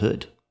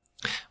adulthood.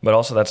 But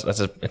also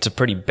it's a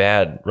pretty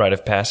bad rite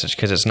of passage,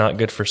 because it's not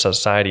good for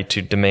society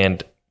to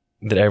demand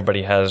that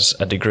everybody has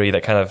a degree.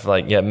 That kind of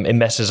it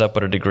messes up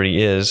what a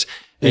degree is.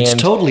 It's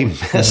totally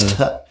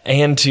messed up.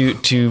 And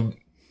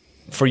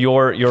for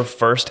your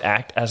first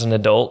act as an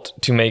adult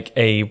to make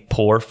a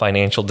poor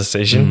financial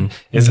decision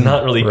is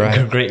not really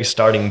a great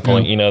starting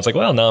point. It's like,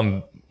 well, now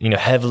I'm,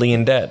 heavily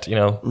in debt,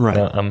 right.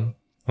 Now I'm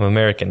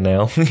American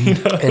now.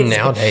 And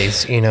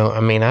nowadays,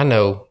 I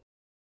know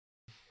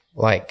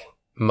like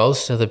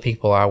most of the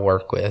people I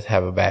work with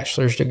have a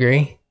bachelor's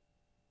degree.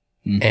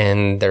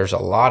 And there's a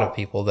lot of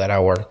people that I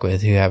work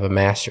with who have a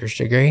master's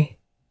degree.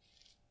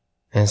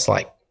 And it's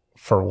like,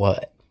 for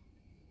what?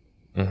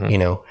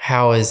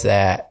 How is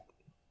that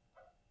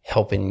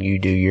helping you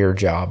do your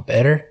job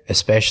better?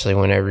 Especially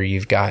whenever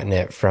you've gotten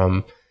it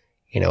from,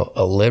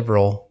 a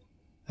liberal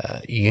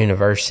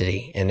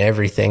university, and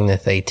everything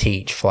that they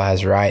teach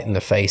flies right in the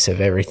face of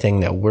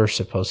everything that we're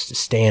supposed to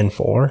stand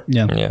for.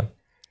 Yeah.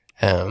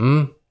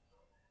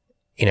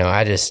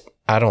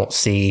 I don't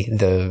see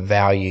the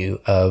value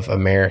of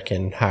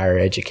American higher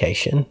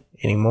education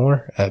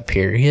anymore,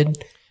 period.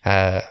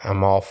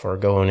 I'm all for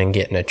going and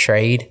getting a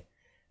trade,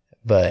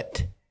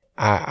 but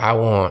I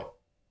want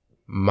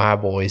my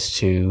boys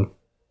to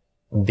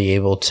be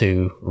able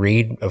to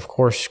read, of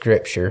course,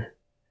 scripture,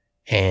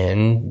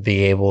 and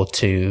be able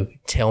to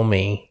tell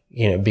me,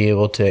 be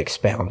able to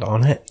expound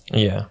on it.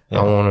 Yeah.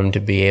 I want them to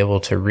be able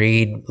to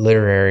read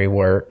literary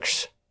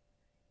works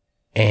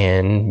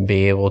and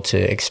be able to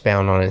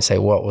expound on it and say,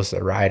 what was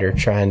the writer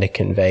trying to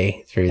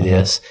convey through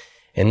this?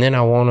 And then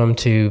I want them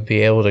to be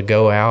able to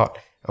go out.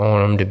 I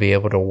want them to be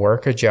able to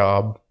work a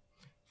job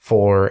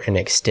for an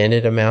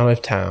extended amount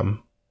of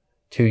time,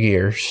 2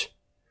 years,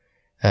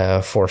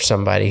 for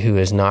somebody who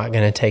is not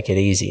going to take it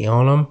easy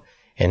on them.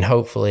 And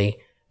hopefully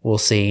we'll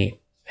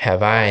see,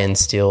 have I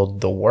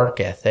instilled the work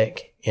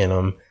ethic in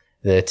them,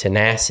 the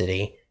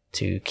tenacity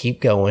to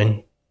keep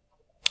going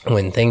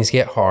when things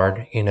get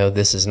hard.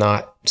 This is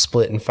not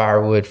splitting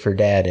firewood for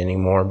dad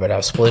anymore, but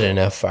I've split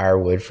enough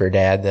firewood for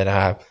dad that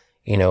I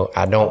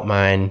don't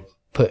mind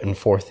putting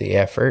forth the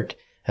effort.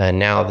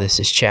 Now this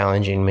is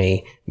challenging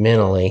me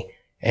mentally,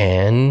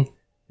 and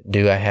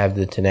do I have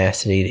the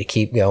tenacity to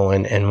keep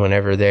going? And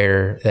whenever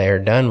they're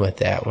done with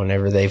that,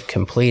 whenever they've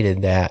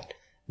completed that,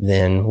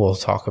 then we'll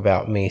talk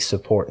about me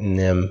supporting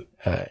them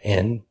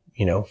in,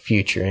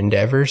 future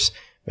endeavors.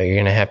 But you're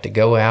going to have to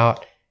go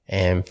out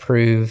and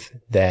prove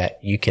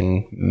that you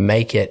can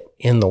make it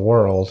in the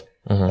world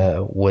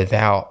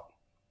without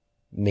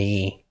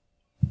me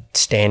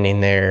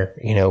standing there,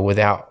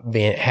 without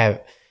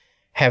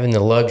having the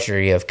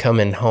luxury of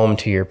coming home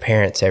to your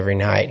parents every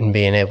night and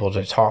being able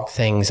to talk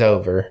things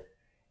over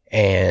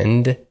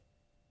and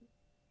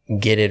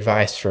get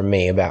advice from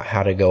me about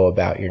how to go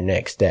about your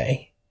next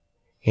day.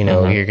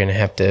 You're going to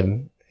have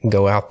to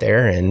go out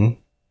there and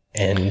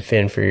and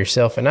fend for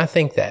yourself. And I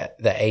think that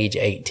the age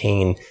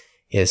 18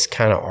 is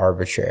kind of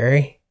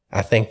arbitrary.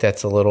 I think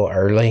that's a little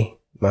early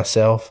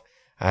myself.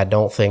 I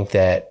don't think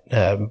that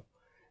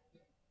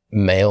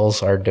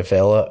males are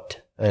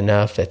developed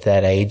enough at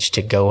that age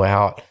to go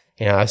out.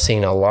 I've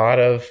seen a lot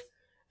of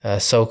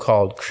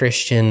so-called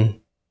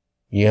Christian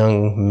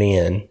young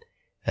men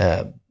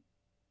at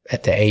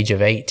the age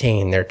of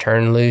 18. They're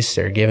turned loose.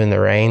 They're given the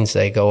reins.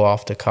 They go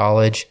off to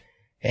college,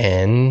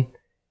 and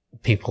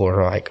people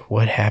are like,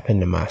 what happened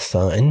to my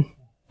son?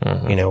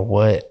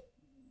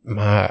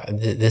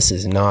 This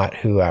is not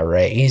who I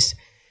raised.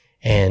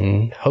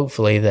 And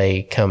hopefully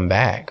they come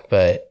back.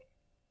 But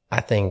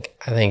I think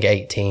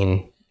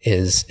 18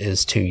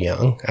 is too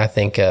young. I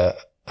think a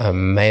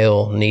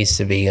male needs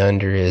to be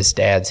under his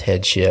dad's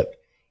headship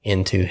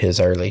into his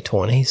early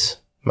 20s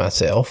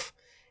myself.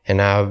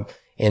 And I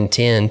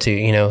intend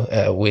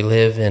to, we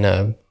live in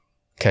a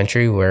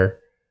country where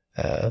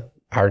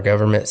our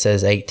government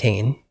says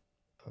 18.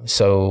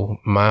 So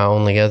my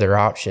only other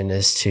option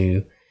is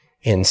to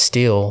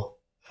instill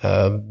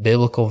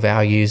biblical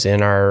values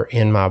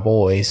in my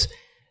boys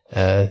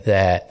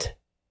that,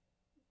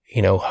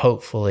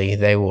 hopefully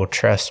they will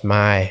trust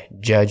my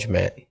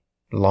judgment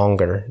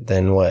longer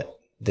than what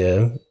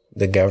the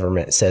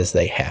government says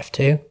they have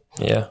to.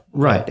 Yeah.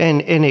 Right.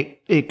 And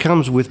it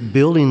comes with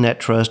building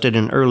that trust at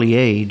an early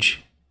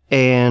age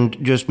and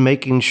just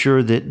making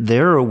sure that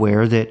they're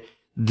aware that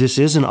this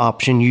is an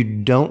option. You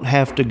don't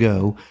have to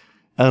go,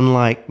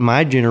 unlike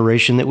my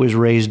generation that was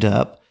raised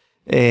up.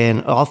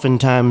 And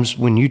oftentimes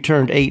when you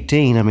turned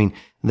 18,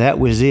 that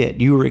was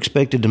it. You were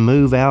expected to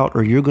move out,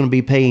 or you're going to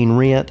be paying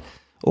rent.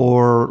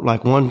 Or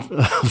like one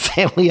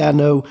family I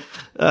know,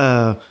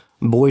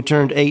 boy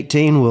turned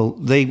 18. Well,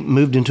 they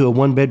moved into a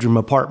 1-bedroom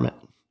apartment.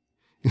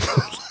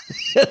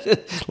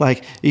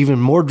 Like even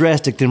more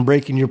drastic than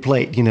breaking your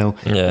plate,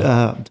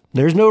 Yeah.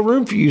 There's no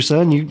room for you,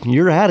 son.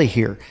 You're out of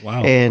here.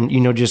 Wow. And,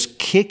 just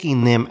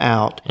kicking them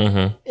out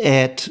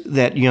at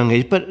that young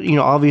age. But,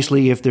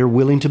 obviously if they're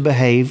willing to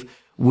behave,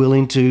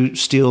 willing to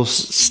still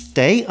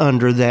stay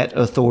under that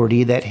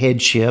authority, that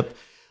headship,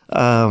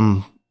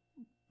 and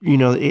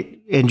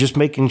just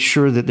making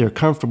sure that they're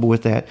comfortable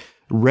with that,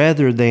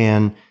 rather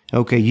than,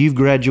 okay, you've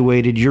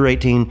graduated, you're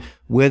 18,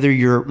 whether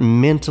you're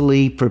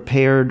mentally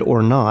prepared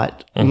or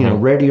not,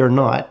 ready or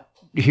not,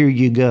 here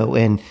you go,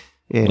 and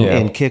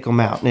kick them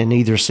out, and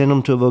either send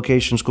them to a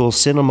vocation school,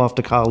 send them off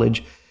to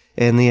college,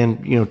 and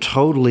then,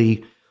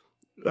 totally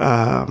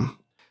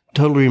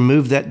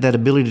remove that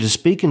ability to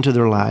speak into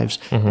their lives.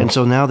 And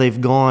so now they've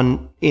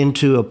gone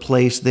into a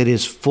place that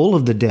is full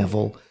of the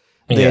devil,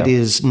 that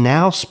is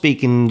now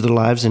speaking into their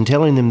lives and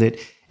telling them that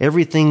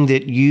everything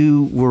that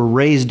you were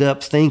raised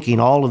up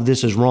thinking, all of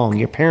this is wrong.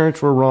 Your parents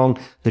were wrong.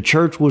 The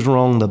church was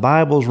wrong. The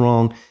Bible's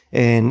wrong.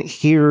 And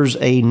here's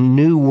a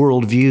new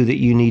worldview that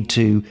you need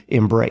to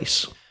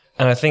embrace.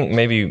 And I think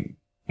maybe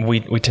we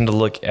tend to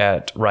look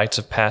at rites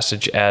of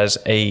passage as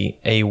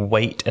a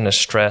weight and a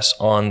stress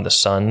on the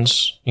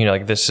sons.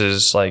 Like this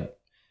is like,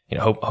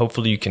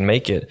 hopefully you can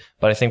make it.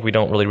 But I think we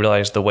don't really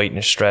realize the weight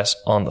and stress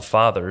on the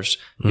fathers,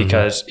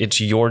 because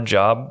it's your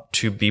job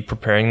to be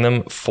preparing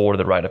them for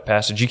the rite of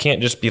passage. You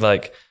can't just be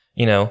like,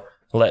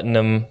 letting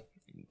them,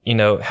 you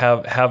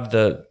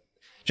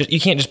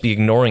can't just be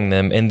ignoring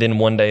them and then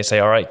one day say,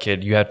 all right,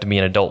 kid, you have to be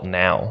an adult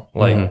now.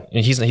 Like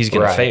he's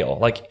going to fail.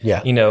 Like,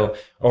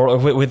 or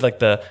with like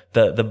the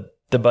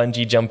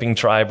bungee jumping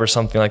tribe or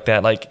something like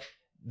that. Like,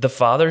 the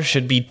father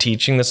should be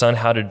teaching the son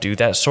how to do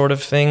that sort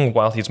of thing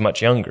while he's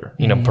much younger,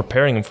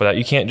 preparing him for that.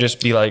 You can't just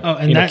be like,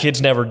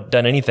 kid's never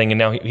done anything and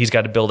now he's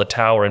got to build a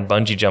tower and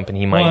bungee jump and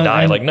he might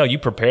die. Like, no, you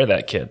prepare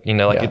that kid,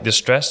 the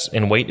stress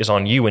and weight is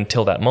on you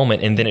until that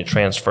moment and then it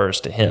transfers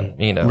to him,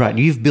 Right.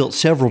 You've built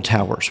several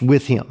towers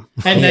with him.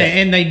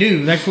 And they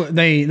do. That's what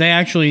they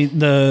actually,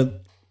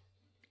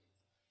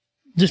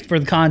 just for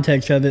the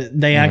context of it,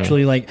 they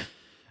actually like,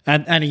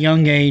 at a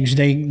young age,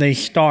 they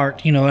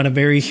start, at a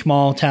very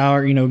small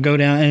tower, go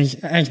down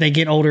as they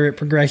get older, it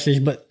progresses.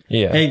 But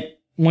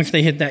once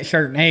they hit that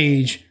certain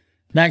age,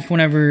 that's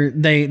whenever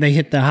they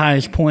hit the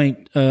highest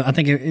point. I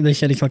think they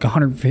said it's like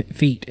 100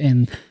 feet.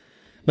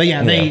 But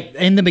they,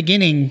 in the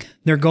beginning,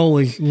 their goal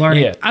is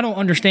learning. Yeah. I don't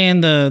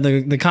understand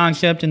the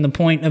concept and the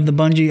point of the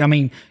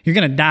bungee. You're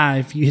going to die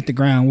if you hit the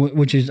ground,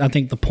 which is, I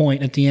think, the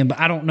point at the end.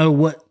 But I don't know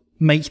what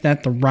makes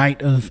that the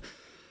rite of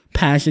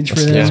passage for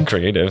them. It's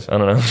creative. I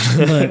don't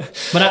know.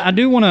 but I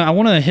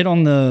want to hit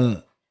on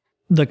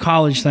the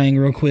college thing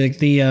real quick.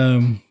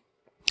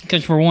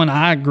 Because for one,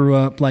 I grew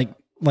up like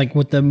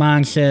with the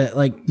mindset,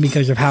 like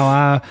because of how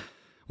I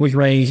was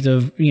raised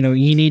of, you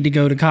need to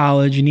go to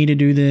college, you need to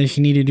do this,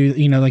 you need to do,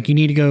 you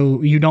need to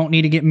go, you don't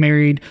need to get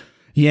married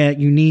yet,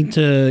 you need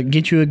to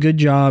get you a good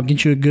job,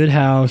 get you a good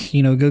house,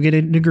 go get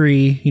a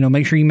degree,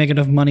 make sure you make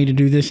enough money to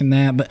do this and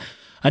that. But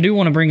I do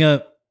want to bring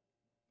up,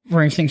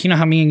 for instance,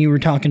 how me and you were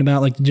talking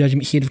about like the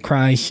judgment seat of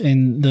Christ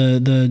and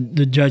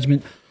the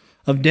judgment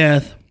of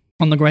death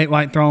on the great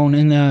white throne.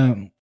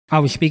 And I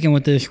was speaking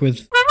with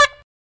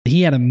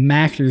he had a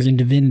master's in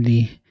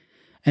divinity,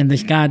 and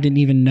this guy didn't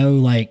even know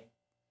like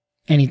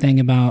anything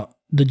about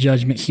the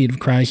judgment seat of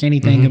Christ,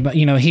 anything about,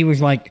 he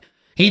was like,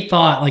 he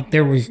thought like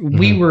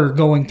we were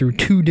going through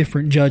two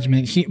different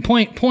judgments.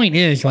 Point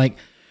is, like,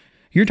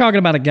 you're talking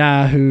about a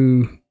guy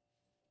who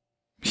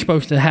is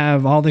supposed to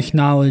have all this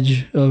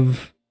knowledge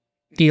of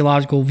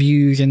theological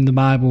views in the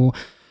Bible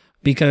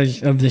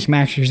because of this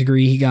master's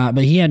degree he got,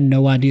 but he had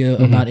no idea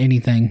about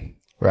anything.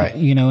 Right.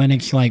 And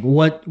it's like,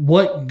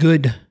 what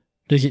good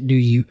does it do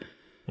you?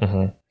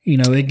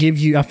 It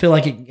gives you, I feel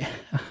like it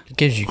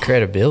gives you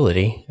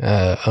credibility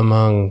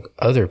among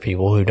other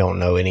people who don't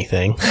know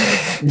anything.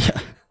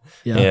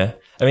 Yeah.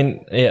 I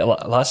mean,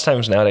 lots of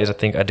times nowadays, I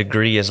think a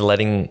degree is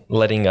letting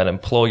an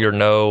employer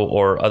know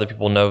or other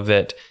people know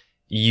that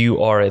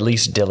you are at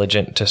least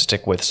diligent to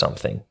stick with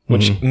something,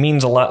 which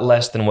means a lot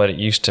less than what it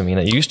used to mean.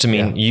 It used to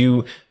mean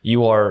you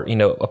are,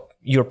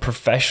 you're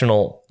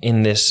professional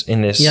in this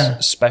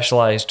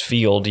specialized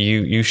field.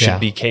 You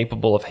should be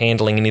capable of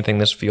handling anything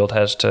this field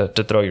has to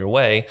throw your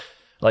way.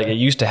 Like it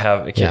used to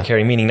have a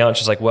carry meaning. Now it's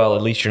just like, well,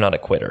 at least you're not a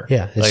quitter.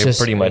 Yeah, it's like just,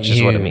 pretty much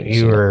is what it means.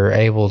 You were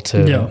able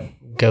to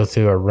go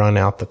through a run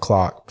out the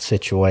clock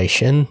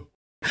situation.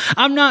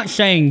 I'm not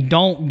saying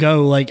don't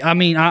go. Like, I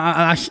mean,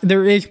 I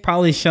there is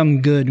probably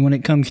some good when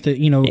it comes to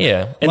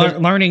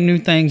learning new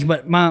things.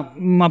 But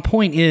my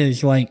point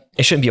is, like,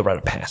 it shouldn't be a rite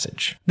of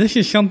passage. This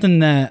is something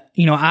that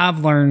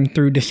I've learned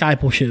through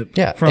discipleship.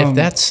 Yeah, if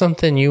that's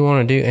something you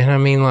want to do, and I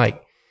mean,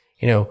 like,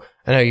 I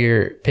know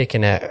you're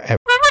picking at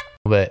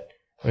but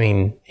I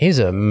mean, he's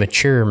a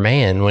mature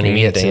man when he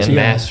gets his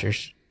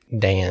master's.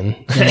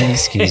 Dan,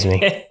 excuse me.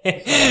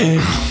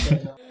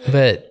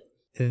 But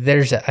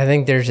I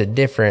think there's a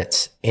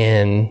difference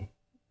in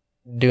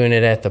doing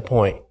it at the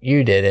point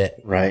you did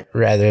it, right?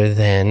 Rather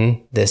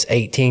than this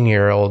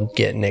 18-year-old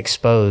getting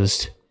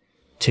exposed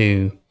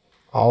to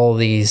all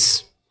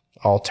these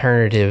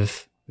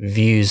alternative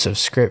views of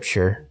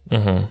Scripture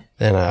than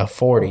a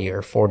 40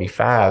 or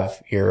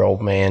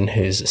 45-year-old man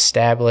who's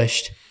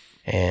established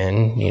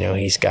and,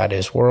 he's got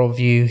his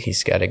worldview.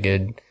 He's got a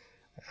good,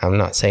 I'm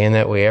not saying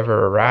that we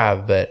ever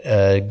arrive, but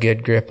a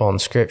good grip on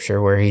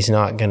Scripture where he's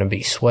not going to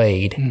be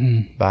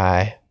swayed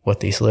by what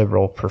these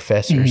liberal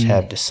professors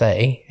have to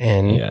say.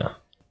 And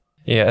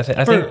I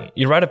think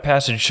your rite of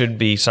passage should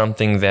be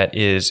something that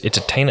it's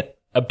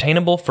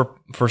obtainable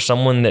for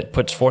someone that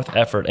puts forth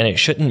effort, and it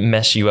shouldn't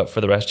mess you up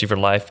for the rest of your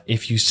life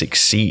if you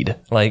succeed.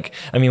 Like,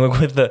 I mean,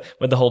 with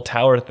the whole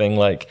tower thing,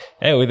 like,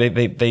 hey,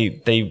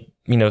 they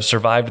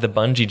survived the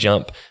bungee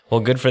jump.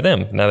 Well, good for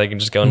them. Now they can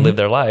just go and live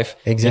their life.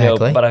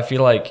 Exactly. But I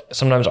feel like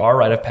sometimes our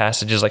rite of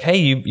passage is like, hey,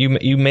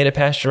 you made it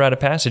past your rite of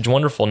passage.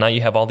 Wonderful. Now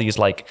you have all these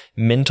like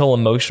mental,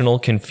 emotional,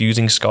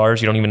 confusing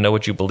scars. You don't even know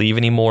what you believe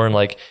anymore. And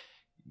like,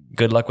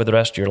 good luck with the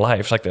rest of your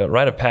life. It's like the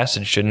rite of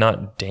passage should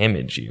not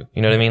damage you.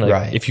 You know what I mean?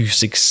 Like if you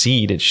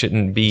succeed, it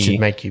shouldn't be. It should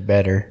make you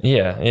better.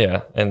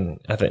 Yeah. And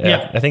I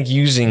think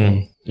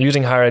using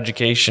higher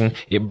education,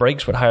 it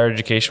breaks what higher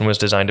education was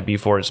designed to be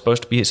for. It's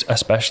supposed to be a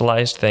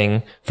specialized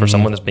thing for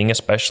someone that's being a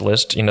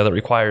specialist, that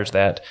requires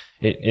that.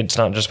 It's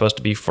not just supposed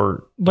to be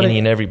for any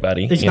and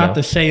everybody. It's not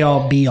the say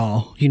all be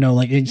all,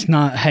 like it's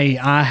not, hey,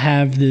 I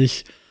have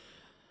this,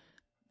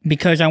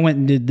 because I went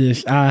and did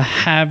this, I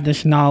have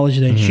this knowledge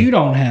that you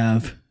don't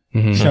have.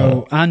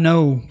 So I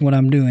know what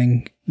I'm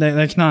doing.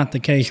 That's not the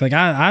case. Like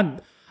I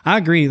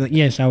agree that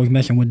yes, I was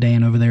messing with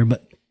Dan over there,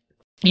 but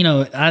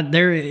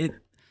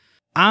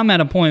I'm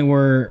at a point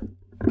where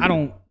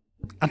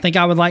I think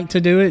I would like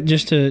to do it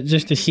just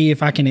to see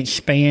if I can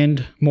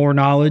expand more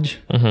knowledge,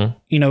 and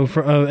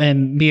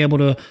be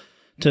able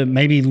to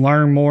maybe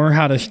learn more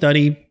how to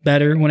study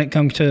better when it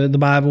comes to the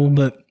Bible.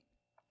 But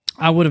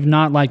I would have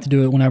not liked to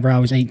do it whenever I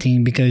was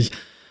 18 because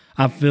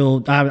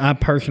I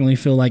personally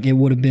feel like it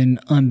would have been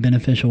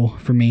unbeneficial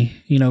for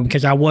me,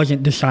 because I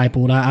wasn't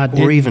discipled.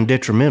 Or even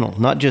detrimental,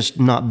 not just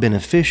not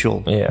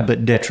beneficial,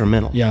 but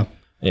detrimental. Yeah.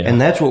 And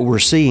that's what we're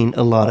seeing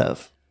a lot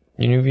of.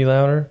 You need to be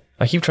louder?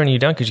 I keep turning you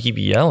down because you keep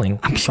yelling.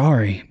 I'm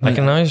sorry. I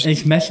can always...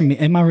 It's messing me.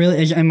 Am I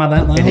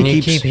that loud? And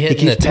you keep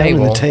hitting the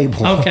table.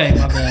 Okay,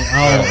 my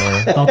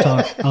bad. I'll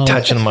talk.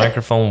 Touching the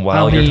microphone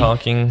while you're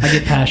talking. I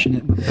get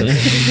passionate.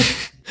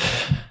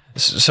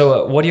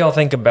 So what do y'all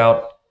think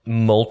about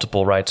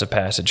multiple rites of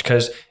passage?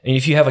 Because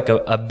if you have like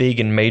a big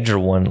and major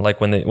one, like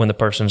when the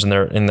person's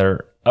in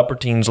their upper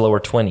teens, lower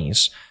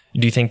 20s,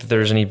 do you think that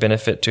there's any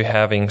benefit to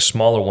having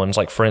smaller ones?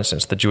 Like, for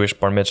instance, the Jewish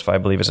bar mitzvah, I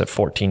believe, is at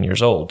 14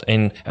 years old.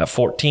 And at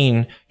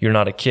 14, you're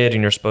not a kid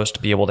and you're supposed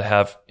to be able to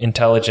have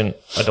intelligent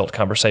adult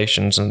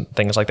conversations and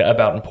things like that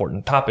about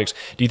important topics.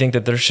 Do you think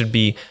that there should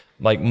be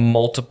like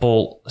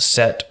multiple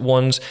set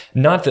ones?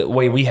 Not the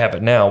way we have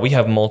it now. We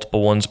have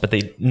multiple ones, but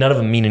none of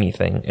them mean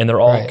anything. And they're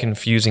all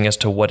confusing as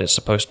to what it's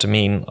supposed to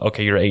mean.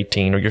 Okay, you're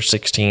 18 or you're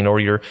 16 or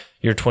you're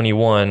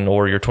 21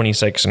 or you're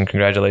 26 and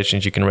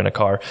congratulations, you can rent a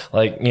car.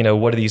 Like,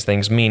 what do these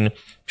things mean?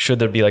 Should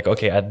there be like,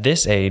 okay, at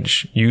this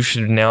age, you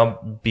should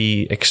now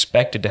be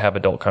expected to have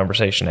adult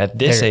conversation. At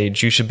this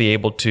age, you should be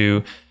able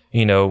to,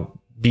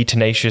 be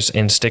tenacious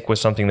and stick with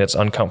something that's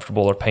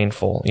uncomfortable or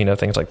painful,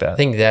 things like that. I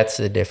think that's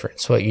the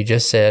difference. What you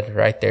just said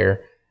right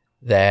there,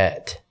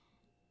 that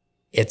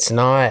it's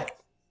not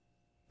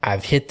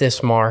I've hit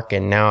this mark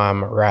and now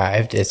I'm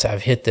arrived. It's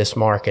I've hit this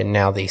mark and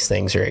now these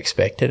things are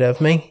expected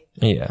of me.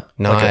 Yeah.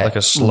 Not like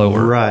a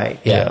slower. Right.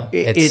 Yeah.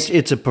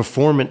 It's a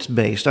performance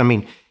based. I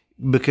mean,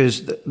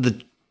 because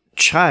the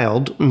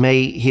child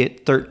may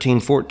hit 13,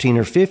 14,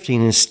 or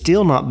 15 and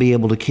still not be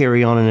able to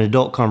carry on an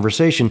adult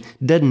conversation.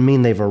 Doesn't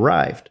mean they've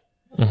arrived.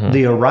 Mm-hmm.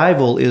 The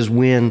arrival is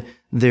when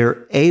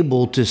they're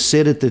able to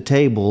sit at the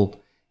table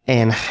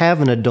and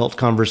have an adult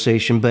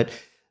conversation, but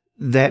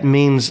that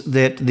means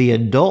that the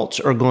adults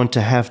are going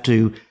to have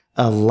to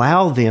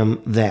allow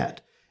them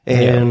that.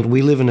 And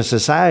we live in a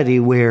society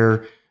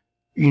where,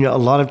 a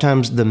lot of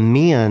times the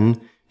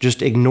men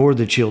just ignore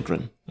the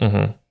children.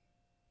 Mm-hmm.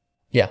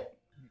 Yeah.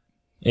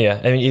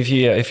 Yeah. I mean,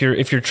 if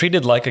you're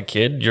treated like a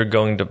kid, you're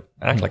going to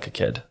act like a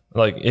kid.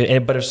 But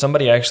if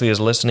somebody actually is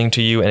listening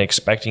to you and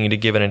expecting you to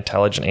give an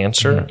intelligent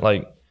answer,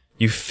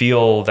 you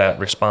feel that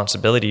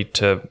responsibility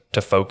to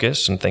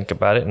focus and think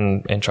about it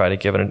and try to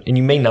give it. And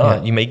you may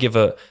not. You may give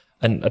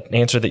an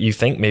answer that you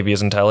think maybe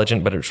is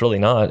intelligent, but it's really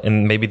not.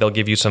 And maybe they'll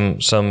give you some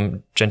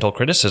gentle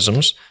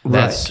criticisms.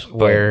 That's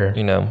where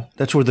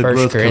that's where the First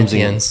growth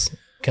Corinthians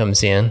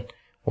comes in,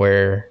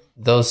 where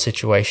those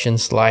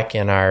situations, like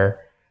in our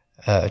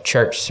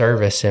church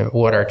service and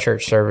what our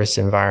church service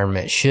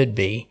environment should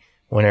be,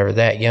 whenever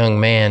that young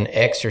man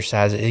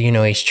exercises,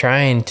 he's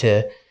trying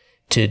to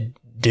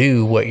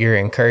do what you're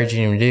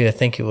encouraging him to do. I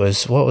think it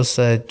was, what was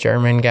the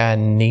German guy,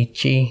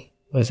 Nietzsche?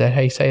 Was that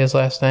how you say his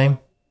last name?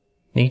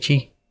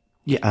 Nietzsche?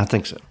 Yeah, I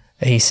think so.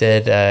 He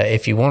said,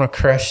 if you want to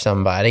crush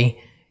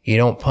somebody, you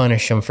don't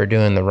punish them for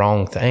doing the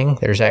wrong thing.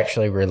 There's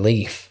actually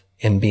relief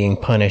in being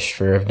punished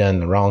for have done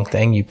the wrong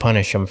thing. You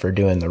punish them for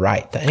doing the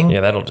right thing.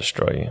 Yeah, that'll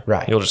destroy you.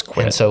 Right. You'll just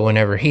quit. And so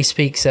whenever he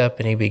speaks up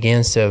and he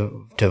begins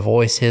to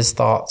voice his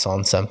thoughts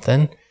on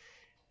something,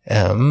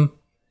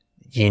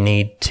 you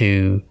need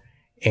to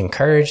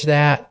encourage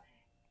that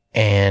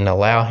and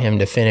allow him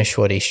to finish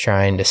what he's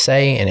trying to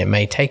say. And it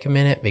may take a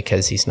minute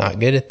because he's not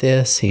good at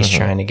this. He's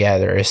trying to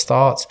gather his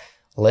thoughts.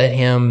 Let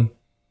him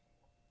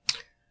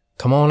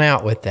come on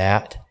out with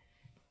that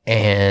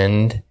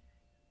and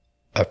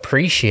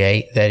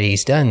appreciate that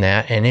he's done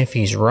that. And if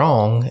he's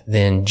wrong,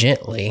 then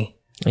gently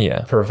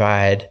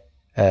provide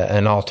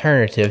an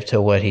alternative to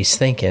what he's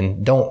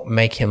thinking. Don't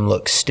make him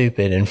look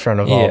stupid in front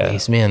of all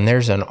these men.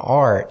 There's an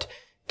art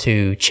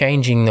to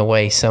changing the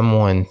way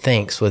someone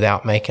thinks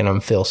without making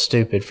them feel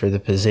stupid for the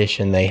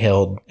position they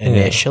held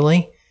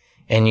initially.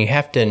 And you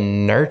have to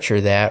nurture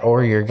that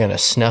or you're going to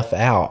snuff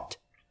out.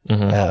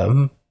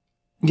 But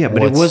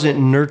it wasn't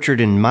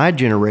nurtured in my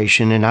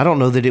generation, and I don't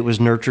know that it was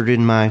nurtured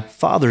in my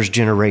father's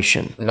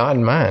generation. Not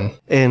in mine.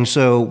 And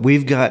so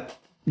we've got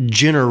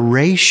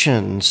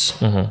generations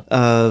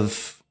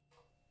of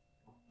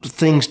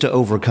things to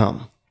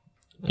overcome.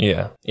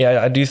 Yeah,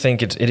 I do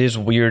think it is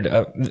weird.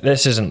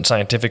 This isn't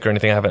scientific or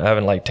anything. I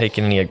haven't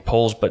taken any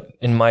polls, but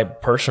in my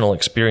personal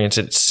experience,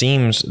 it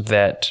seems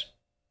that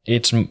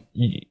it's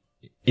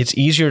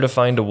easier to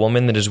find a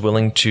woman that is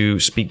willing to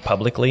speak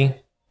publicly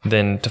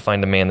than to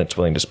find a man that's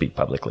willing to speak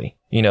publicly.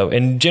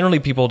 And generally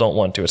people don't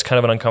want to. It's kind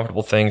of an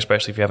uncomfortable thing,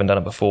 especially if you haven't done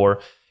it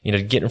before.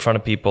 To get in front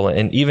of people,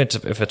 and even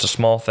if it's a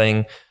small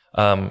thing,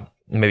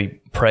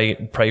 maybe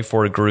pray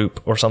for a group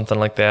or something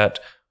like that,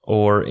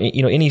 or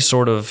any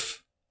sort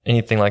of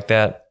anything like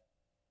that.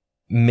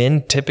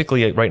 Men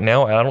typically right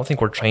now, I don't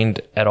think we're trained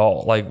at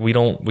all. We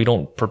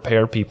don't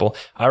prepare people.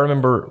 I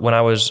remember when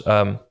I was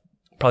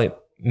probably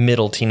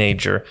middle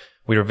teenager,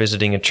 we were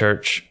visiting a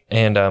church,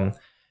 and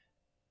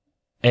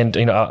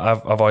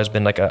I've always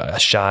been like a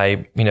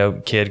shy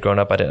kid growing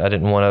up. I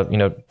didn't want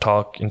to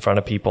talk in front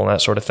of people and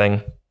that sort of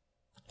thing.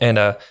 And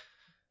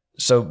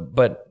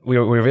but we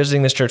were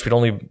visiting this church. We'd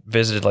only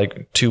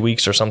visited 2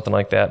 weeks or something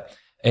like that.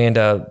 And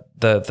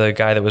the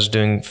guy that was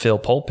doing Phil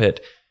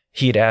Pulpit,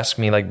 he had asked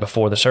me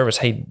before the service,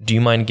 "Hey, do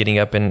you mind getting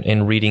up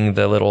and reading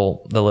the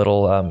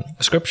little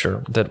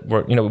scripture that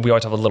we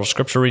always have a little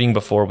scripture reading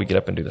before we get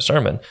up and do the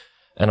sermon?"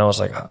 And I was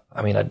like,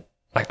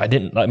 I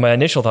didn't. My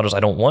initial thought was I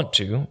don't want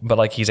to,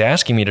 but he's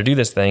asking me to do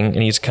this thing,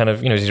 and he's kind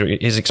of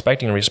he's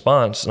expecting a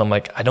response, and I'm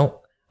like, I don't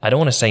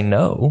want to say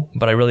no,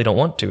 but I really don't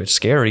want to. It's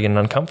scary and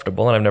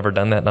uncomfortable, and I've never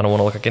done that, and I don't want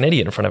to look like an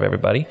idiot in front of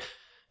everybody,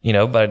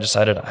 But I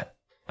decided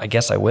I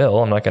guess I will.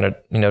 I'm not going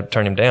to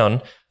turn him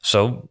down.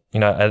 So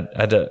I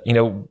had to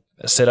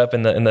sit up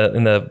in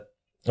the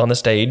on the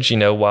stage,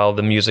 while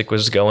the music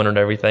was going and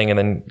everything, and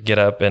then get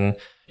up and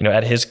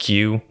at his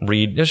cue,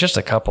 read. It was just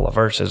a couple of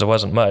verses. It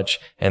wasn't much.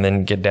 And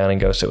then get down and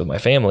go sit with my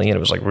family. And it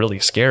was really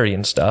scary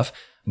and stuff.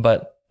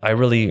 But I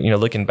really,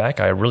 looking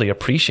back, I really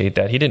appreciate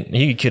that.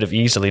 He could have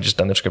easily just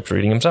done the scripture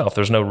reading himself.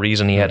 There's no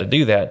reason he had to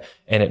do that.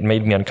 And it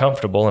made me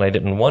uncomfortable and I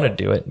didn't want to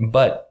do it.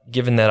 But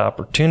given that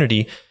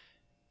opportunity,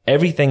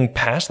 everything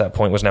past that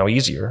point was now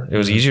easier. It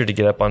was easier to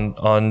get up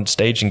on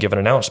stage and give an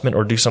announcement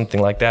or do something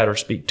like that or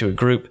speak to a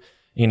group.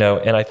 And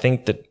I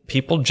think that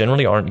people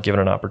generally aren't given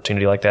an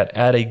opportunity like that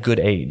at a good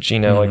age,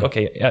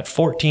 okay, at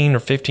 14 or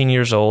 15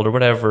 years old or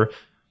whatever,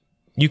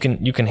 you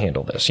can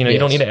handle this. You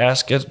don't need to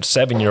ask a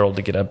 7-year-old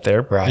to get up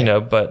there,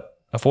 right. But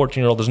a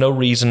 14-year-old, there's no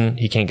reason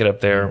he can't get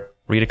up there,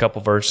 read a couple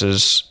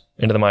verses,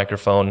 into the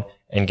microphone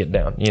and get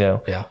down,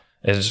 Yeah.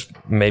 It just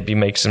maybe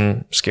makes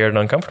them scared and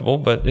uncomfortable,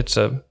 but it's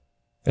a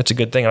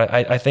good thing.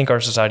 I think our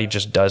society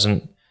just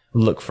doesn't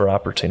look for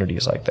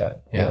opportunities like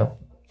that. Yeah.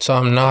 So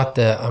I'm not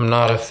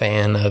a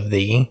fan of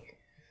the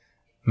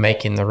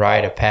making the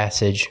Rite of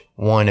Passage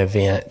one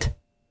event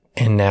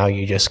and now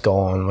you just go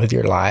on with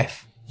your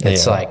life.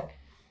 It's like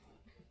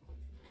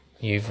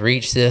you've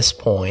reached this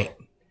point.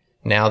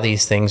 Now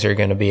these things are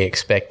going to be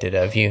expected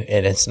of you,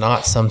 and it's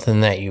not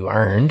something that you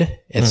earned.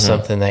 It's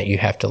something that you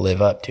have to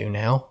live up to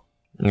now.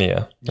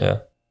 Yeah.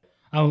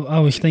 I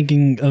was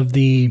thinking of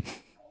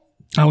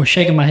I was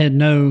shaking my head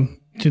no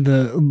to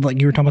the,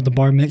 like you were talking about the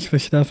bar mitzvah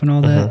stuff and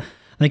all that.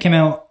 They came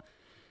out,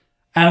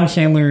 Adam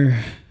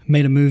Sandler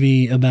made a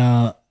movie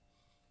about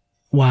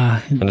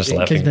why. I'm just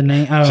laughing. The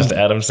name, just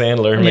Adam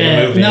Sandler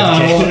made a movie. No,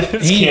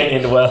 it can't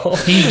end well.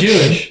 He's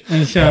Jewish,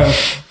 and so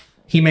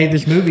he made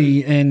this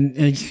movie, and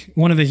it's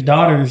one of his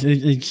daughters.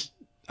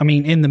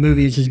 In the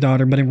movie it's his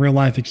daughter, but in real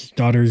life it's his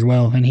daughter as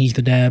well, and he's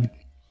the dad.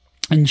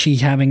 And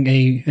she's having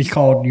it's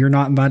called "You're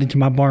Not Invited to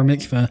My Bar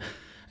Mitzvah,"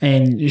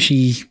 and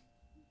she's.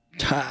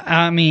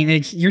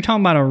 You're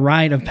talking about a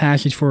rite of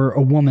passage for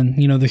a woman.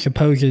 The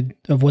supposed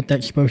of what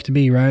that's supposed to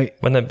be, right?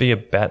 Wouldn't that be a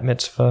bat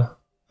mitzvah?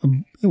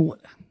 I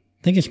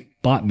think it's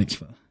bat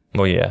mitzvah.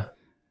 Well, yeah,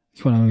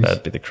 that's what I was.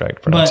 That'd be the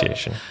correct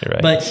pronunciation. You're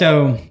right. But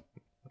so,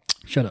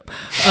 shut up.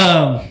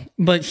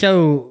 But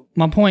so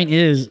my point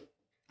is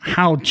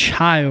how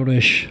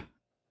childish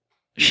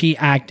she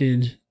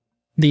acted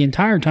the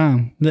entire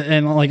time,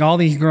 and like all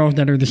these girls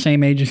that are the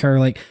same age as her,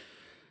 like,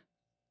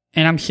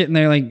 and I'm sitting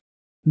there like,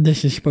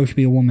 this is supposed to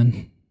be a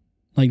woman.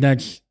 Like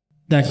that's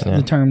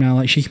the term now.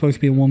 Like she's supposed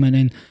to be a woman,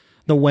 and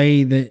the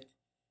way that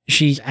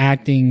she's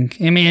acting.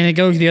 And it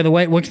goes the other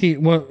way.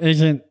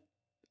 Doesn't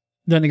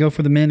it go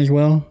for the men as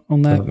well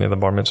on that? The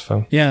bar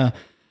mitzvah. Yeah.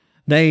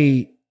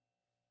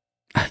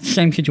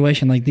 Same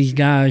situation. Like these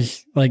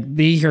guys, like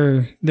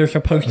they're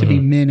supposed to be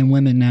men and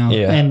women now.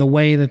 Yeah. And the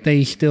way that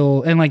they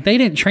still, and like they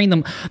didn't train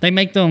them. They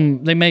make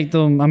them,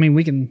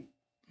 we can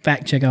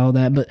fact check all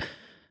that, but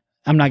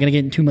I'm not going to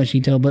get into too much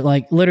detail, but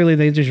like literally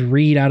they just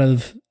read out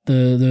of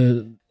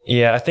the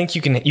Yeah, I think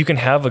you can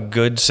have a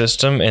good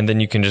system, and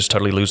then you can just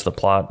totally lose the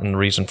plot and the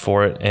reason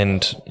for it.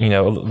 And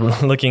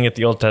looking at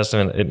the Old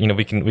Testament,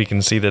 we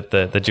can see that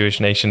the Jewish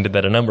nation did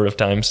that a number of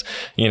times.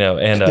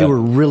 And they were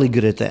really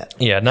good at that.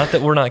 Yeah, not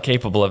that we're not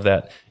capable of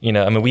that.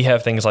 We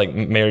have things like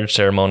marriage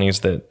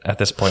ceremonies that at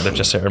this point they're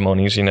just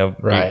ceremonies.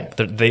 Right?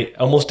 They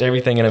almost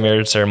everything in a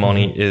marriage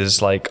ceremony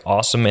is like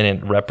awesome, and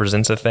it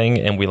represents a thing,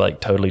 and we like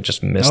totally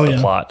just miss the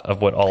plot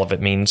of what all of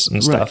it means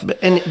and stuff. But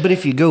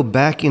if you go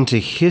back into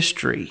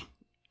history.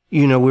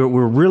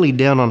 We're really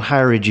down on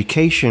higher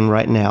education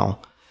right now,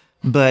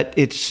 but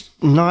it's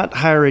not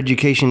higher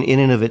education in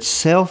and of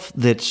itself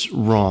that's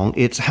wrong.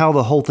 It's how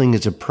the whole thing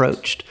is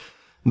approached.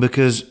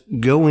 Because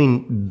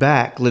going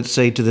back, let's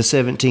say to the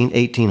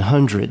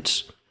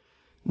 1800s,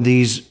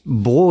 these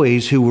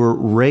boys who were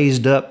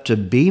raised up to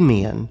be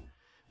men,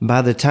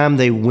 by the time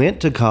they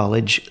went to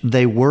college,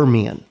 they were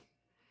men.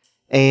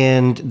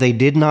 And they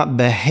did not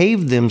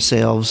behave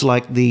themselves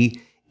like the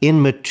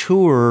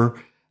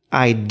immature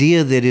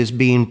idea that is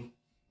being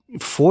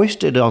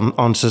foisted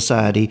on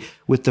society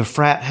with the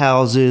frat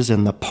houses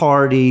and the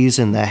parties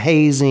and the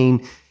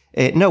hazing.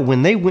 No,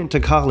 when they went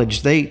to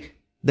college, they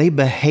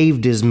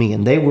behaved as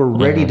men. They were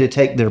ready to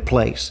take their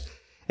place.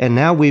 And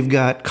now we've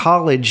got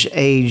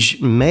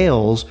college-age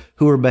males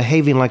who are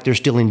behaving like they're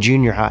still in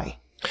junior high.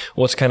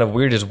 What's kind of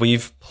weird is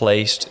we've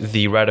placed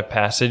the Rite of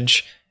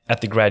Passage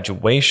at the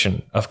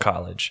graduation of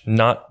college,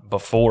 not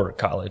before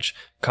college.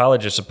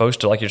 College is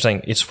supposed to, like you're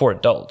saying, it's for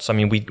adults.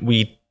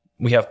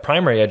 We have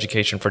primary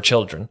education for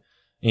children,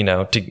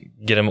 to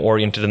get them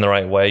oriented in the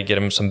right way, get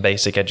them some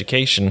basic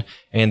education.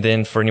 And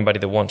then for anybody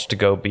that wants to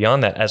go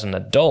beyond that as an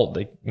adult,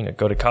 they,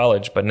 go to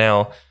college. But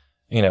now,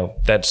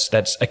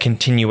 that's a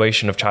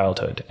continuation of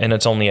childhood. And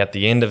it's only at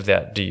the end of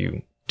that do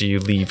you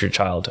leave your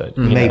childhood?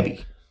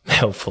 Maybe.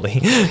 Hopefully.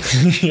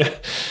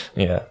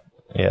 Yeah.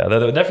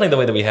 Definitely the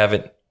way that we have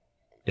it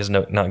is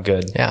not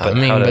good. Yeah.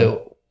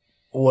 But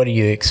what do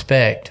you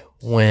expect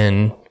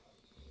when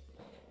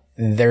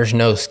there's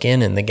no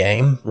skin in the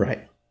game?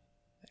 Right.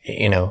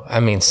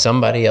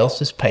 Somebody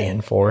else is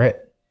paying for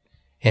it,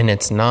 and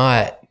it's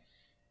not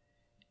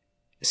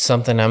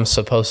something I'm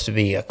supposed to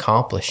be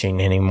accomplishing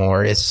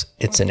anymore. It's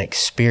an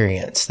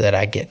experience that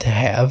I get to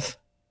have,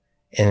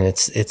 and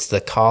it's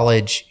the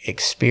college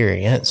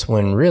experience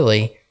when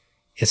really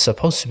it's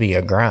supposed to be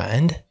a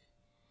grind.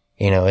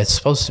 It's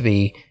supposed to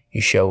be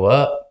you show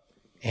up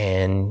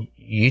and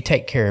you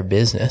take care of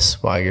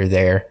business while you're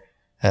there,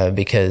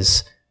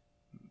 because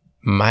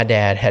my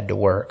dad had to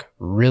work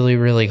really,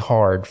 really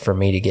hard for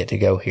me to get to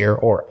go here,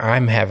 or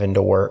I'm having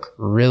to work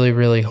really,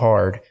 really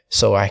hard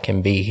so I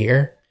can be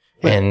here.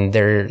 Right. And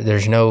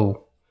there's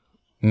no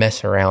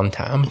mess around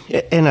time.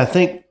 And I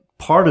think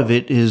part of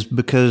it is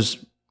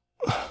because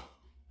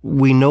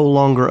we no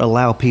longer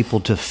allow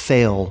people to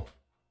fail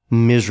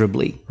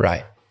miserably.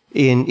 Right.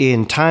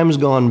 In times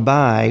gone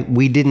by,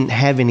 we didn't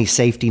have any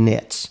safety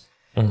nets.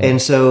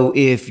 And so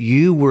if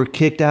you were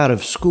kicked out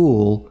of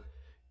school,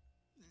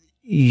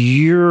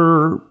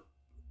 your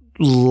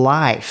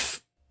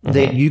life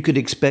that you could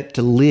expect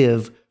to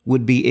live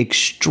would be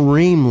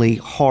extremely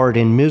hard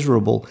and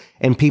miserable.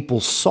 And people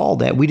saw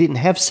that. We didn't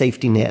have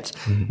safety nets.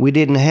 We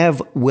didn't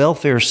have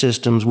welfare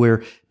systems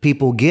where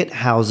people get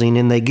housing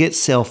and they get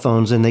cell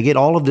phones and they get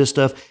all of this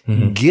stuff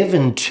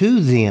given to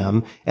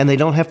them, and they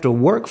don't have to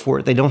work for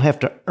it. They don't have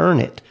to earn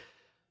it.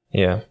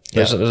 Yeah.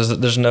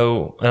 There's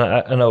no,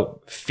 I know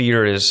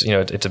fear is,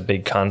 it's a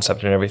big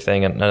concept and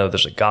everything. And I know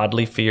there's a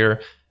godly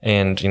fear,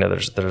 and,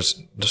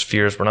 there's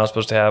fears we're not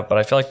supposed to have, but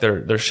I feel like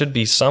there should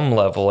be some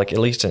level, like at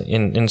least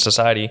in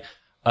society,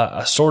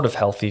 a sort of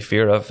healthy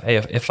fear of, hey,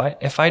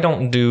 if I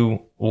don't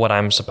do what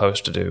I'm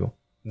supposed to do,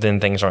 then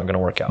things aren't going to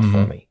work out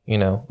for me,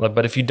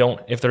 but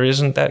if there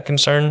isn't that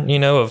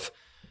concern, of,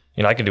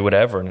 I can do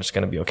whatever and it's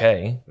going to be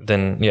okay,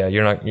 then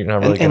you're not really going to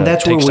take stuff seriously. And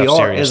that's where we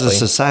are as a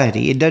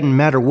society. It doesn't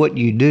matter what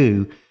you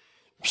do,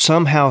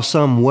 somehow,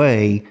 some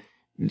way,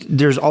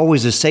 there's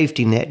always a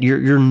safety net.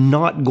 You're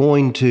not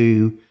going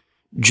to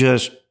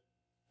just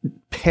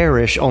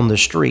perish on the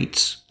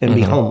streets and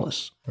be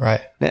homeless.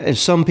 Right. And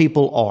some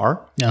people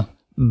are. Yeah.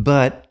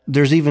 But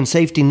there's even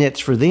safety nets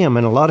for them.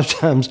 And a lot of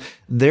times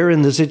they're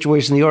in the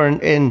situation they are,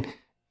 and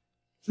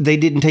they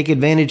didn't take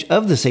advantage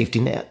of the safety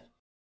net.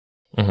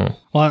 Well,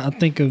 I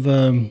think of,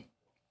 now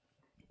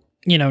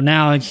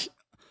it's,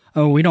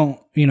 we don't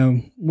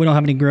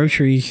have any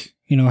groceries.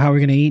 How are we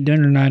going to eat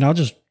dinner tonight? I'll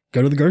just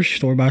go to the grocery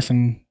store, buy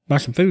some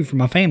food for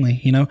my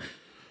family,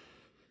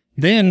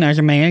 Then as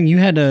a man, you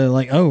had to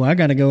I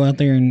got to go out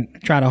there and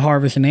try to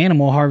harvest an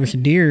animal, harvest a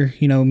deer,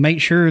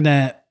 make sure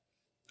that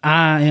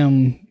I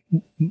am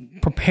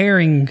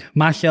preparing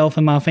myself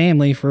and my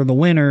family for the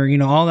winter,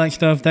 all that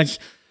stuff. It's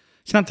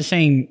not the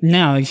same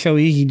now. It's so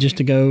easy just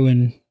to go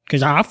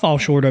because I fall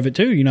short of it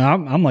too.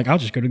 I'm like, I'll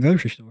just go to the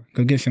grocery store,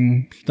 go get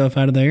some stuff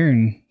out of there,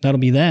 and that'll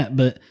be that.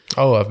 But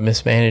I've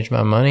mismanaged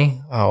my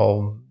money.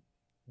 I'll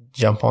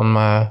jump on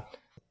my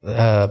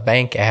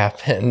bank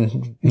app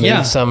and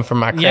move some from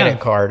my credit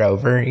card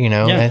over.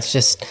 It's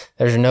just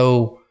there's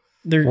no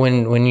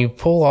when you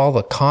pull all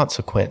the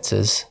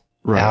consequences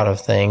out of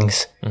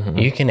things,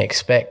 you can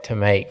expect to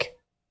make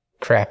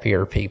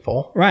crappier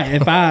people. Right.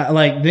 If I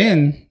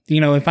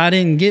if I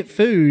didn't get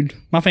food,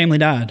 my family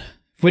died.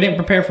 If we didn't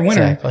prepare for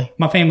winter,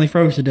 my family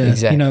froze to death.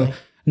 Exactly.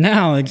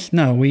 Now it's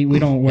we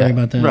don't worry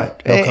about that.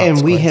 Right. No,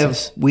 and we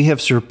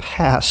have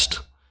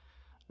surpassed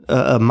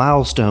a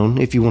milestone,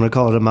 if you want to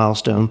call it a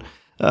milestone.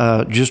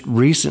 Just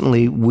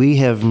recently, we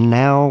have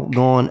now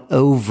gone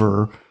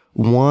over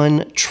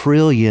 $1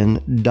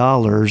 trillion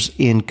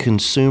in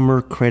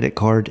consumer credit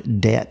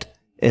card debt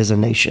as a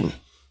nation.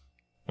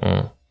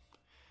 And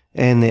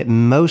that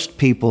most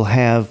people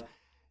have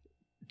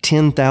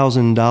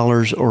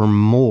 $10,000 or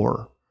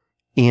more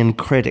in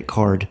credit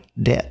card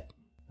debt.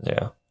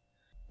 Yeah.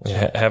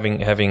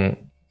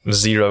 Having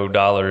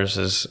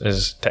 $0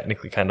 is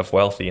technically kind of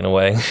wealthy in a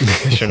way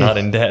because you're not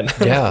in debt.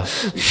 Yeah.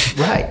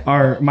 Right.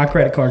 My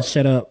credit card's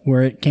set up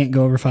where it can't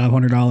go over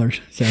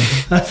 $500. So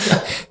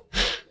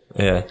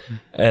yeah.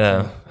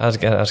 And I was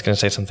going to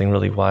say something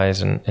really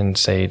wise and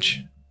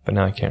sage, but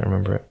now I can't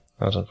remember it.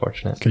 That was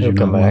unfortunate. Because you'll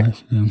come back.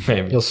 Yeah.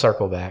 Maybe. You'll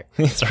circle back.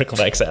 Circle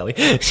back, Sally.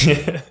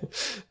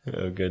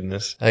 Oh,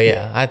 goodness. Oh,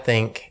 yeah. I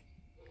think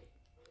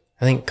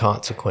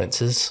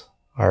consequences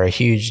are a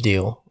huge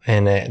deal,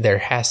 and there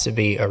has to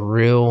be a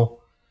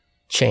real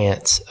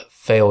chance of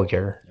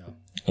failure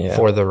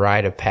for the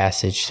rite of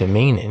passage to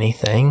mean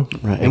anything.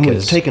 Right. And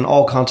we've taken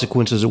all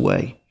consequences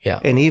away.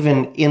 Yeah. And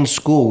even in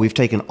school, we've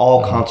taken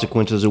all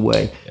consequences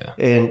away. Yeah.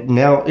 And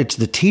now it's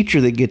the teacher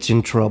that gets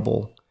in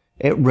trouble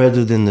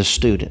rather than the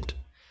student.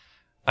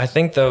 I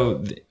think,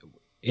 though,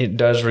 it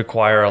does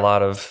require a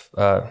lot of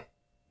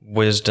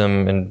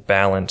wisdom and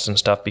balance and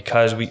stuff,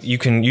 because you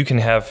can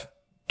have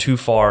too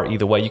far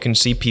either way. You can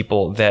see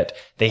people that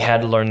they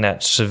had to learn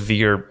that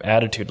severe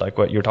attitude, like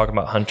what you're talking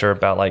about, Hunter,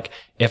 about like,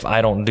 if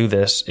I don't do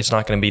this, it's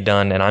not going to be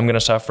done, and I'm going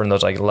to suffer, and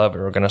those I love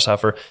are going to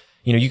suffer.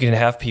 You can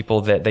have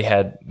people that they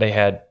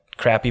had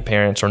crappy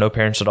parents or no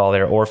parents at all.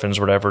 They're orphans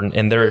or whatever,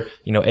 and they're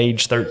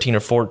age 13 or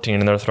 14,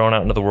 and they're thrown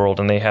out into the world,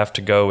 and they have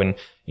to go and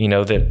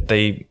that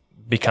they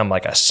become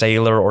like a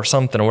sailor or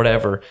something or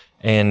whatever,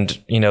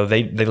 and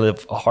they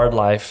live a hard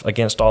life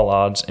against all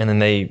odds, and then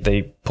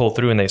they pull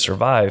through and they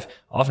survive.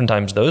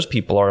 Oftentimes those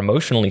people are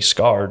emotionally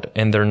scarred,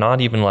 and they're not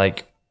even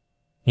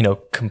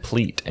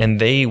complete, and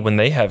when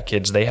they have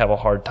kids, they have a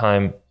hard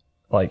time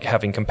like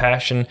having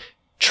compassion,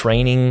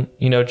 training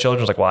children.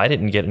 It's like, well, I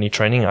didn't get any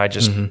training, I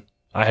just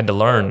I had to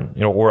learn,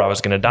 or I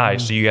was going to die,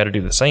 so you got to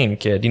do the same,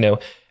 kid,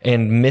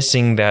 and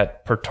missing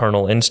that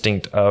paternal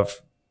instinct of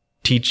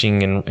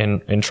teaching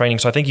and training.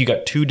 So I think you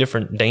got two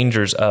different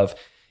dangers of,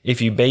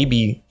 if you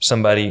baby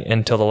somebody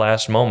until the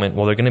last moment,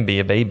 well, they're going to be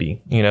a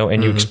baby,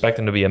 and you expect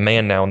them to be a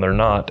man now, and they're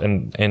not,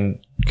 and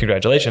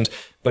congratulations.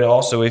 But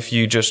also, if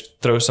you just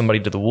throw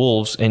somebody to the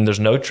wolves and there's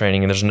no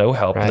training and there's no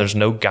help and there's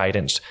no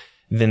guidance,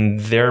 then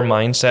their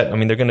mindset,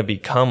 they're going to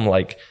become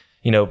like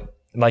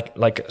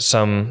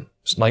some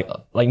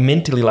like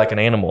mentally like an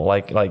animal,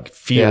 like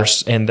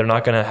fierce, and they're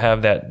not going to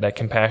have that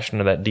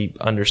compassion or that deep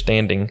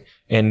understanding.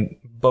 And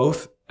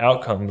both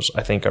outcomes,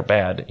 I think, are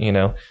bad,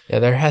 Yeah,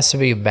 there has to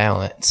be a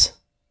balance.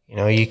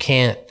 You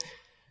can't,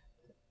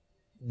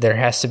 there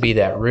has to be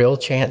that real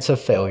chance of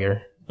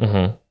failure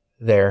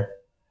there,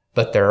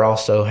 but there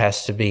also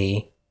has to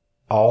be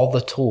all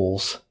the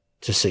tools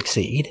to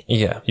succeed.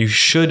 Yeah, you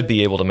should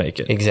be able to make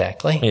it.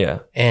 Exactly. Yeah.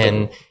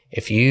 And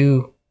if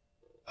you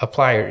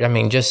apply,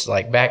 just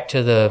like back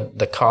to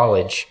the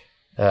college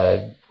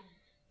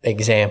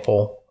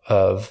example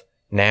of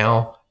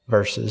now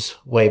versus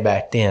way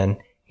back then,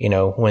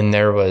 when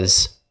there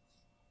was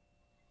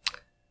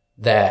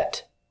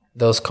that,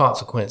 those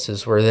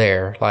consequences were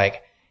there.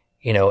 Like,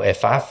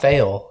 if I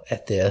fail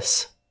at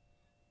this,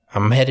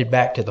 I'm headed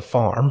back to the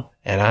farm,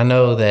 and I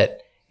know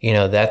that,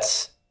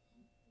 that's,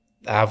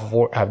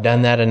 I've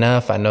done that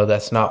enough. I know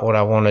that's not what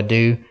I want to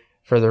do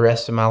for the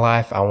rest of my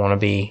life. I want to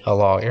be a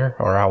lawyer,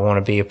 or I want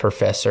to be a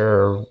professor,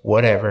 or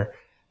whatever.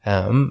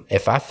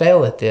 If I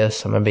fail at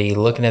this, I'm going to be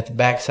looking at the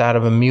backside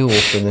of a mule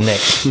for the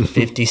next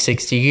 50,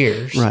 60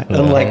 years. Right.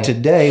 Unlike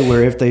today,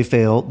 where if they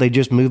fail, they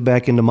just move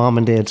back into mom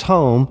and dad's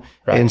home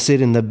and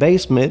sit in the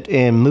basement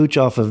and mooch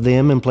off of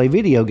them and play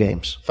video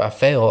games. If I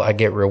fail, I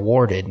get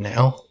rewarded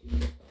now.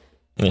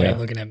 Why are you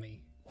looking at me?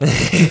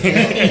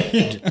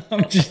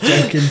 I'm just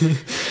joking.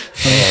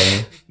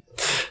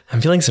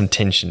 I'm feeling some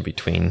tension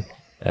between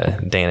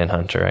Dan and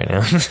Hunter right now.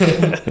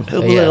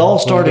 Well, it all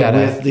started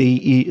with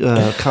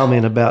the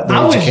comment about the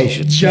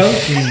education. Was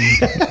joking.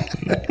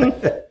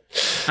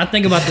 I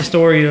think about the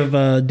story of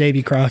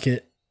Davy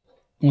Crockett,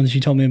 one that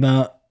you told me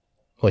about.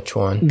 Which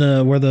one?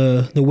 Where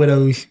the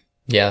widows.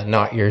 Yeah,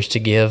 not yours to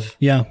give.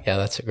 Yeah. Yeah,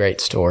 that's a great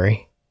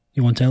story.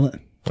 You want to tell it?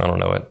 I don't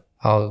know it.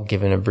 I'll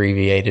give an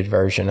abbreviated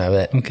version of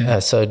it. Okay.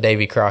 So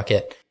Davy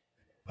Crockett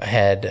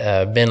had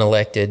been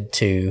elected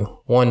to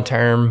one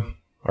term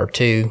or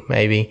two,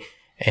 maybe,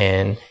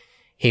 and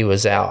he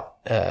was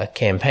out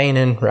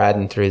campaigning,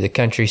 riding through the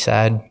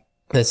countryside.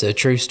 That's a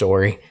true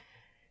story.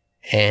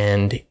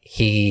 And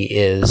he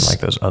is... like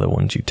those other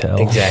ones you tell.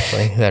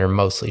 Exactly, that are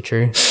mostly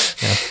true.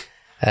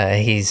 Yeah.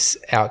 He's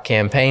out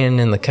campaigning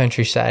in the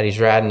countryside. He's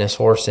riding his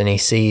horse, and he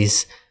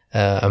sees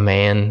a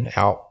man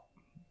out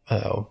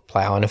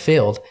plowing a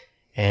field.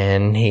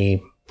 And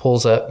he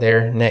pulls up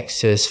there next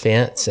to his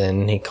fence,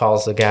 and he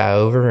calls the guy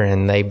over,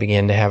 and they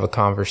begin to have a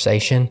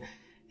conversation.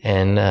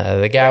 And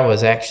the guy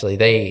was actually,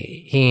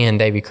 he and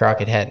Davy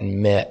Crockett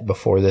hadn't met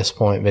before this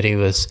point, but he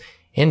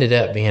ended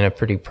up being a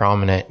pretty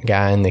prominent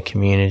guy in the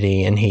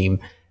community, and he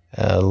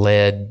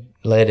led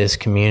his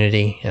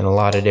community in a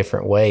lot of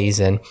different ways.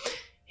 And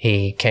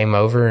he came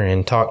over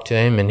and talked to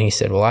him, and he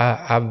said, well,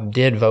 I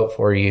did vote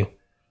for you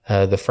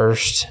the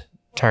first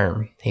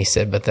term. He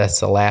said, but that's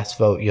the last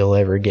vote you'll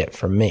ever get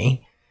from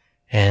me.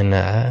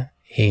 And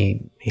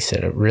he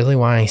said, really?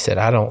 Why? He said,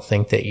 I don't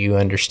think that you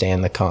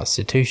understand the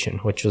Constitution,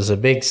 which was a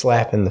big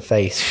slap in the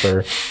face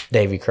for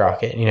Davy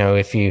Crockett.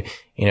 If you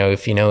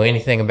know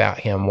anything about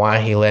him, why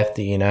he left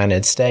the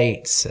United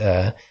States,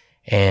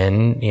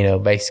 and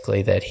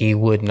basically that he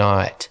would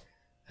not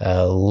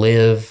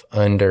live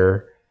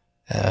under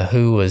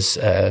who was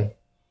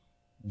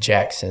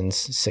Jackson's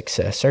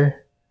successor.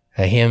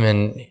 He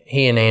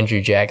and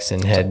Andrew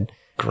Jackson had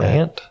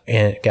Grant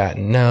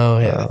gotten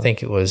I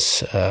think it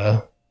was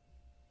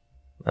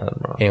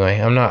anyway,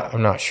 I'm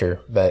not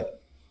sure,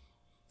 but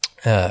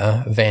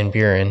Van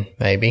Buren,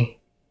 maybe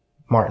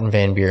Martin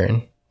Van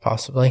Buren,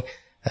 possibly,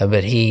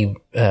 but he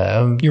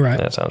you're right,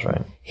 that sounds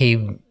right.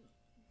 He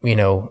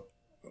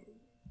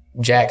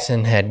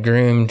Jackson had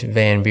groomed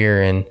Van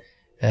Buren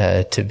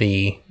to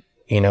be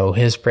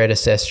his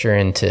predecessor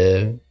and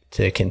to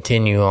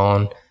continue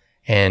on.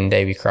 And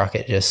Davy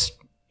Crockett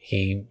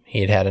he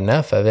had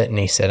enough of it, and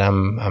he said,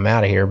 I'm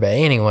out of here. But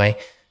anyway,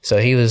 so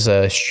he was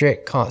a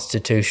strict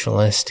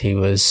constitutionalist. He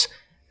was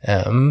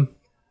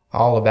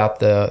all about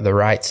the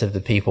rights of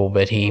the people.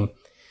 But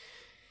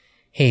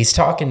he's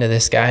talking to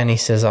this guy, and he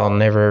says, I'll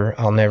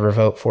never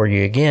vote for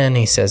you again.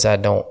 He says, I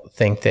don't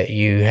think that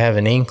you have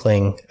an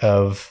inkling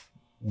of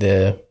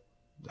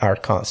our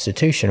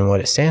Constitution and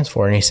what it stands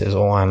for. And he says,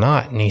 well, why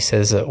not? And he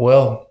says,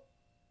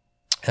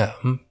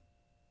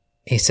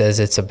 he says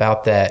it's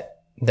about that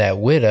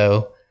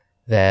widow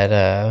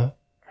that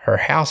her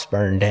house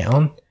burned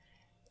down,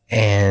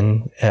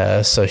 and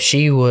so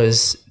she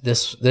was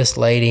this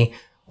lady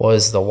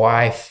was the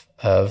wife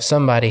of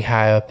somebody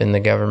high up in the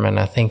government.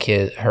 I think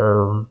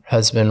her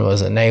husband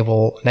was a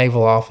naval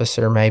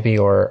officer, maybe,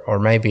 or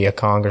maybe a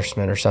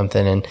congressman or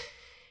something. And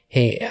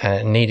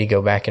I need to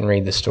go back and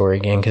read the story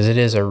again because it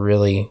is a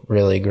really,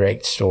 really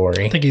great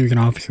story. I think he was an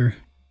officer.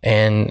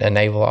 And a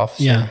naval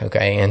officer. Yeah.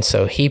 Okay. And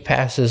so he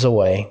passes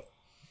away,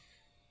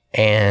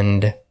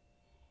 and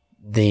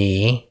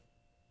the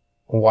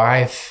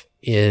wife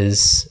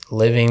is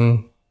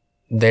living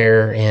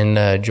there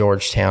in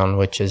Georgetown,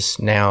 which is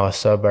now a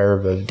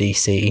suburb of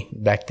D.C.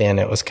 Back then,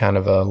 it was kind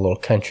of a little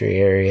country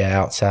area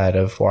outside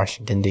of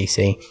Washington,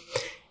 D.C.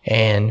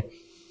 And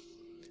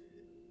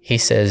he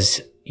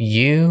says,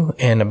 you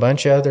and a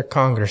bunch of other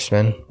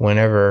congressmen,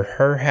 whenever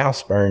her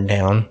house burned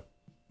down,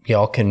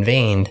 y'all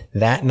convened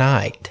that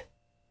night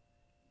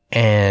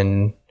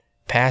and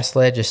passed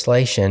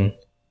legislation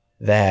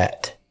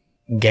that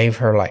gave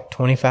her like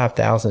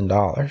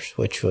 $25,000,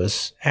 which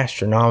was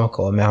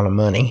astronomical amount of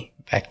money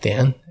back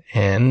then.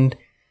 And,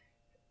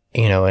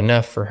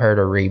 enough for her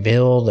to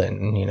rebuild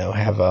and,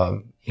 have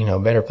a,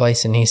 better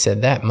place. And he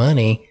said, that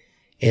money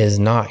is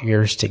not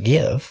yours to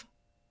give.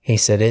 He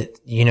said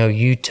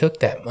you took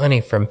that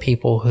money from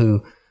people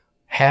who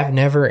have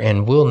never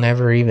and will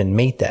never even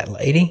meet that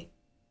lady.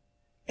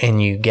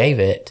 And you gave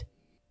it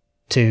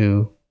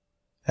to,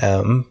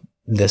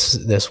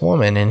 this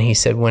woman. And he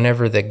said,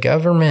 whenever the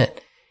government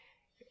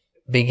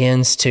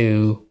begins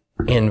to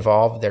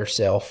involve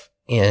themselves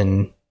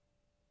in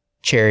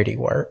charity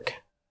work,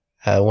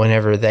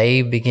 whenever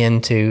they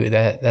begin to,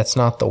 that's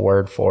not the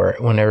word for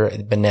it. Whenever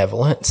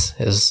benevolence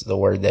is the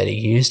word that he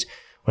used.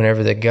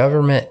 Whenever the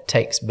government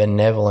takes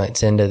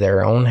benevolence into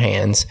their own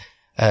hands,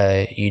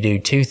 you do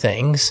two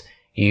things.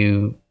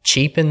 You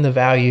cheapen the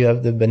value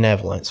of the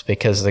benevolence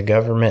because the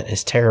government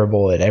is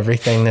terrible at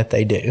everything that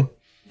they do.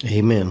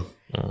 Amen.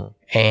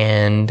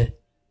 And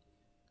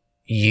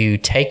you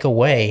take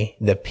away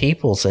the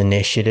people's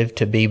initiative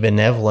to be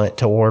benevolent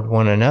toward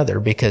one another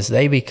because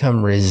they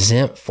become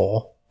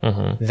resentful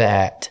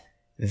that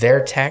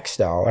their tax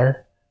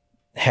dollar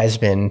has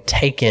been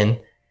taken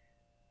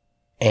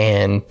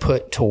and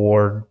put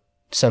toward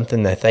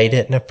something that they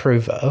didn't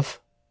approve of.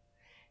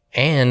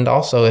 And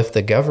also, if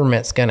the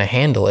government's going to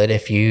handle it,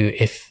 if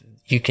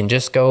you can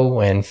just go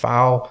and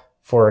file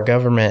for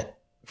government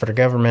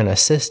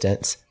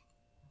assistance,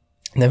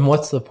 then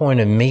what's the point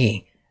of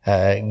me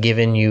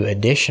giving you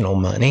additional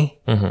money?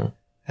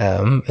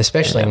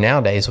 Especially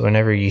nowadays,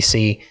 whenever you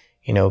see,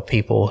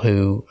 people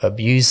who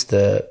abuse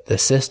the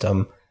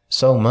system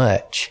so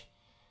much,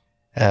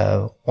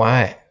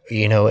 why?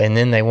 And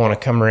then they want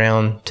to come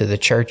around to the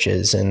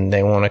churches and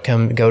they want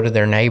to go to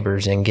their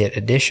neighbors and get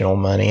additional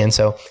money. And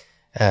so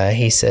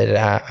he said,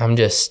 I'm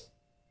just,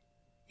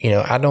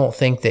 I don't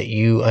think that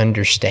you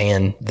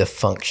understand the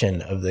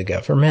function of the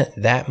government.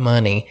 That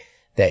money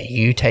that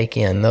you take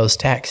in, those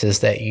taxes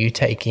that you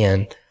take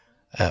in,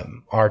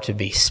 are to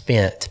be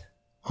spent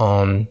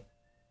on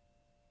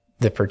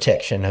the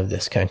protection of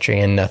this country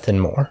and nothing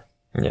more.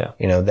 Yeah.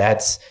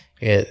 That's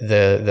it.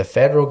 The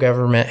federal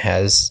government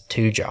has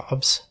two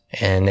jobs,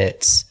 and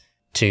it's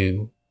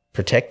to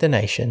protect the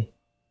nation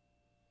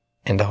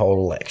and to hold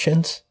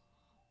elections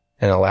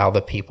and allow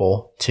the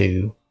people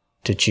to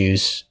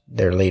choose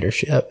their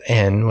leadership.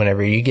 And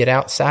whenever you get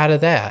outside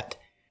of that,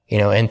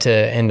 and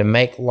to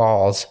make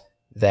laws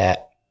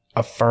that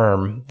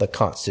affirm the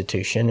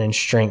Constitution and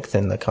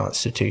strengthen the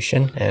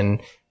Constitution,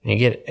 and when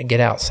you get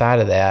outside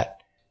of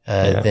that,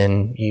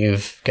 then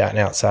you've gotten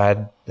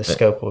outside the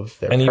scope of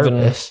their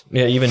purpose.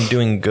 Even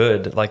doing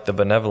good, like the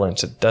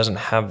benevolence, it doesn't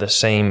have the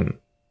same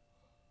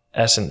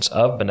essence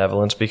of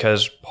benevolence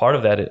because part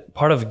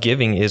of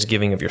giving is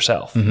giving of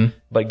yourself,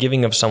 but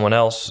giving of someone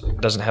else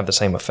doesn't have the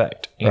same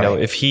effect.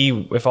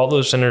 If all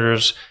those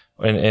senators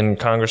and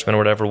congressmen or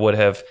whatever would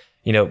have,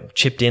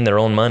 chipped in their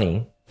own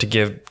money to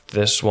give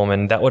this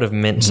woman, that would have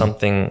meant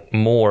something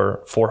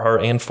more for her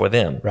and for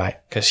them. Right.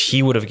 Because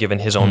he would have given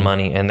his own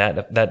money, and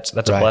that's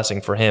a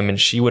blessing for him. And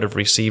she would have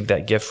received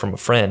that gift from a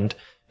friend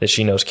that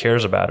she knows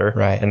cares about her.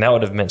 Right. And that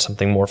would have meant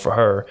something more for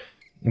her.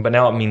 But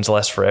now it means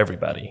less for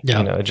everybody.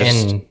 Yeah.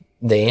 And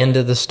the end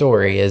of the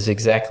story is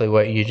exactly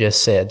what you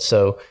just said.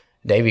 So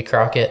Davy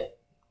Crockett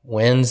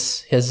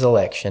wins his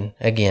election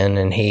again,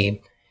 and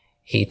he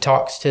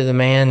talks to the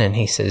man and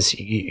he says,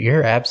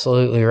 "You're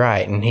absolutely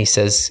right." And he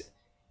says,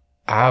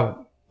 "I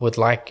would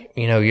like,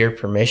 your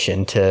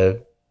permission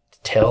to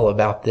tell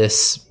about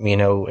this,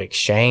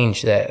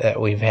 exchange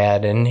that we've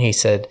had." And he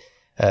said,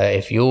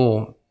 "If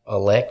you'll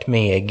elect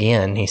me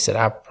again," he said,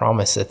 "I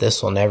promise that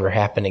this will never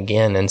happen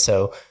again. And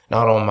so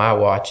not on my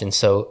watch." And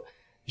so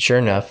sure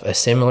enough, a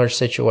similar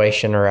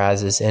situation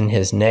arises in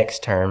his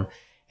next term,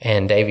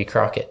 and Davy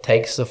Crockett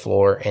takes the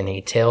floor and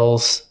he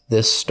tells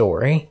this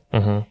story.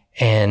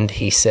 And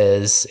he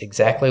says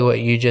exactly what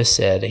you just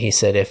said. He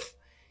said,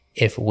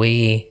 if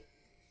we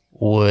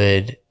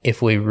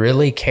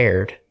really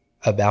cared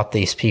about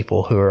these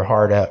people who are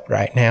hard up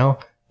right now,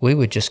 we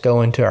would just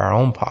go into our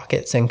own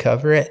pockets and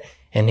cover it.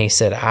 And he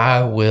said,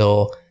 "I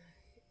will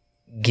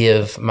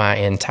give my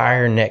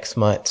entire next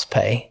month's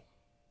pay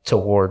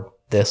toward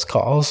this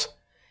cause."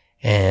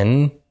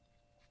 And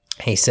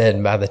he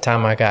said, by the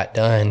time I got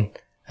done,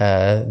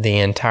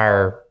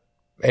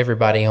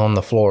 everybody on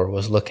the floor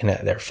was looking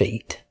at their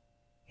feet,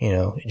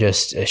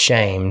 just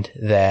ashamed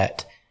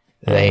that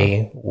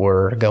they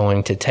were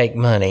going to take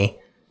money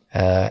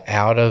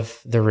out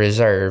of the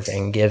reserve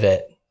and give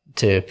it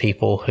to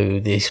people who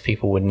these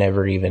people would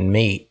never even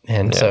meet.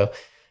 And so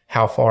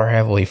how far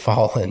have we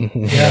fallen?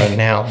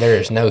 Now there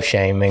is no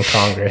shame in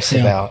Congress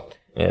about,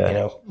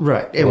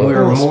 Right. And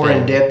we're more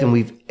in debt than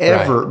we've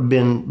ever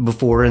been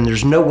before, and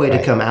there's no way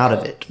to come out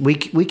of it.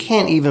 We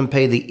can't even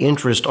pay the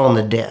interest on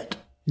the debt.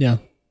 Yeah.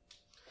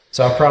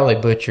 So I probably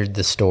butchered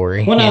the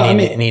story. Well, no,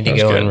 you need to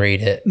go and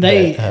read it.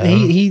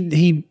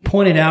 He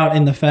pointed out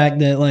in the fact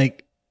that,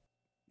 like,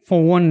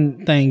 for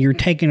one thing, you're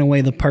taking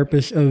away the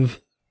purpose of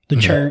the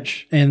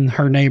church and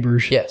her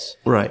neighbors. Yes.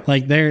 Right.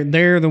 Like,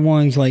 they're the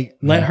ones, like,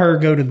 let her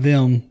go to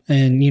them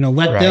and,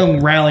 let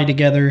them rally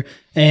together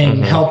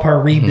and help her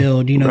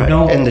rebuild,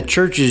 don't. And the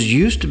churches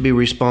used to be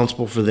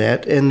responsible for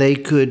that, and they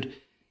could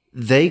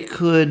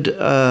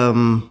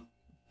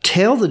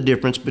tell the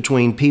difference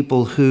between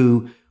people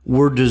who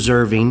were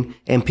deserving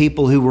and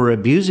people who were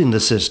abusing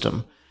the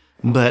system.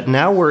 But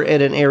now we're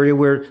at an area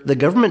where the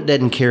government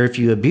doesn't care if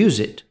you abuse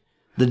it.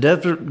 The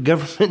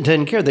government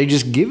doesn't care. They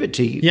just give it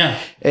to you. Yeah.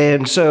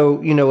 And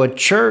so, a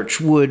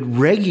church would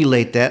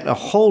regulate that a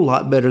whole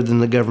lot better than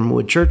the government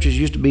would. Churches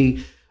used to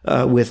be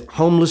with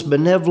homeless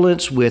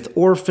benevolence, with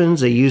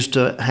orphans. They used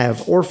to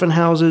have orphan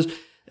houses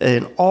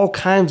and all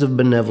kinds of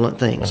benevolent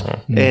things.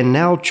 And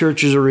now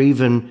churches are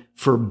even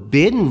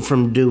forbidden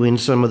from doing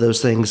some of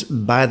those things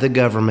by the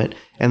government.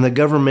 And the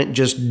government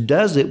just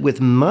does it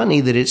with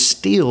money that it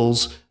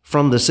steals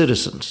from the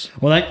citizens.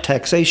 Well,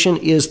 taxation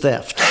is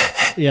theft.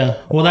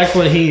 Yeah. Well, that's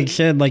what he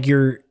said. Like,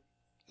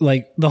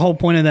 the whole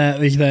point of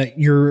that is that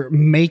you're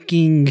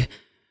making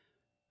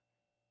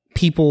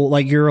people,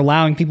 like, you're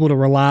allowing people to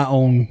rely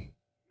on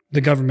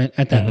the government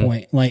at that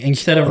point. Like,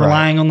 instead of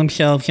relying on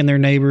themselves and their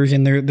neighbors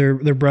and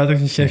their brothers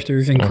and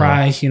sisters in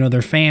Christ,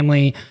 their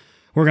family,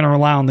 we're going to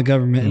rely on the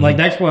government. Like,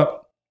 that's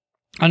what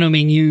I know.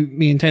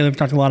 Me and Taylor have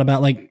talked a lot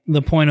about, like,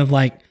 the point of,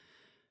 like,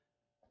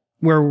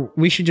 where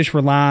we should just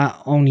rely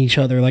on each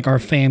other, like our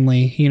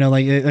family,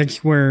 like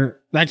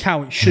that's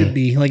how it should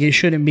be. Like, it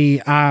shouldn't be,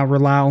 I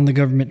rely on the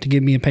government to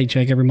give me a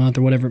paycheck every month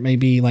or whatever it may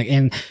be. Like,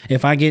 and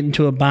if I get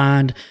into a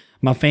bind,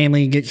 my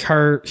family gets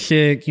hurt,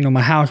 sick,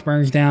 my house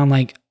burns down,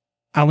 like,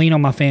 I lean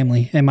on my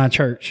family and my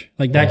church.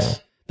 Like, that's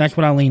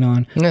what I lean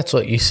on. And that's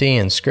what you see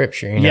in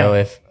Scripture.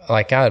 If,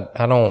 like, I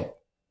don't,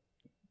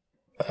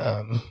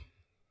 I'm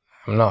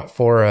not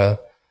for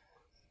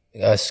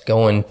us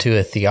going to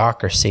a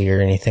theocracy or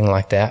anything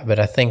like that, but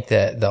I think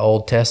that the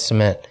Old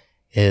Testament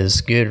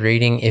is good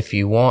reading if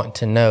you want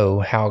to know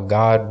how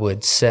God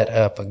would set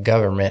up a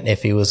government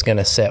if he was going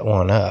to set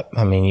one up.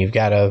 I mean, you've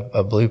got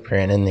a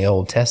blueprint in the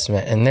Old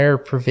Testament, and there are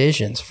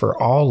provisions for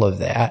all of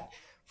that.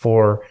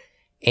 For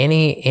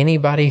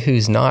anybody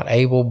who's not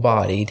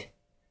able-bodied,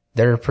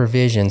 there are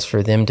provisions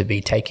for them to be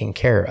taken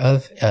care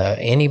of.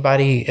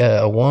 Anybody,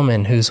 a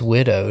woman who's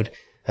widowed,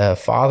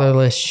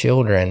 fatherless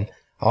children,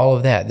 all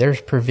of that.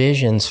 There's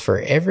provisions for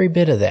every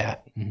bit of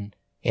that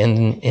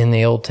in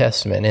the Old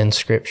Testament, in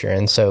Scripture.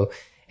 And so,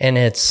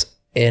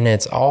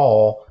 it's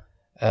all,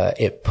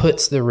 it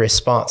puts the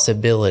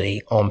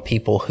responsibility on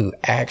people who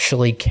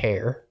actually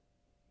care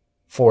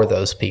for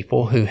those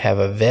people, who have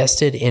a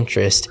vested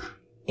interest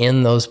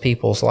in those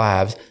people's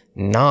lives,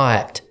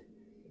 not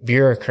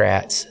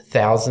bureaucrats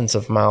thousands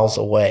of miles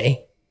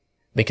away.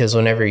 Because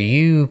whenever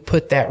you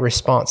put that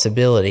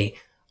responsibility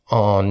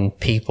on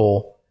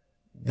people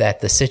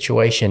that the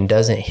situation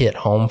doesn't hit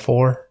home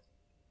for,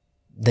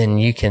 then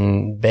you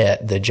can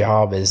bet the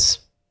job is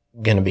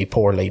going to be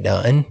poorly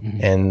done.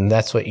 And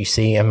that's what you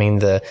see. I mean,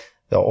 the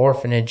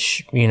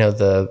orphanage,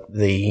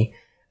 the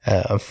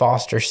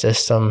foster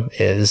system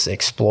is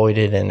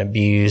exploited and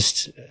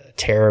abused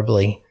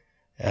terribly.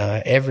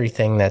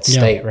 Everything that's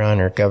state run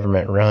or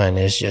government run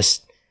is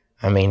just,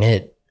 I mean,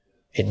 it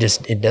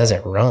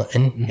doesn't run.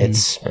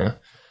 It's,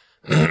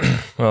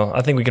 Well,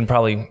 I think we can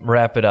probably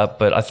wrap it up,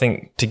 but I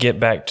think to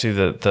get back to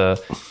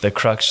the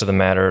crux of the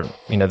matter,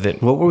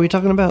 that what were we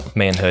talking about?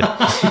 Manhood.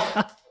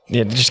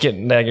 Yeah, just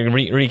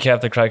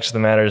recap the crux of the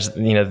matter is,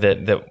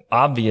 that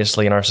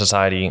obviously in our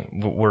society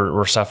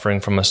we're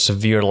suffering from a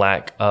severe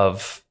lack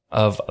of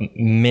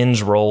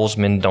men's roles.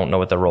 Men don't know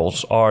what their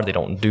roles are. They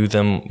don't do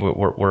them.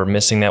 We're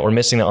missing that. We're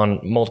missing it on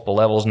multiple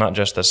levels, not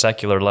just the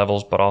secular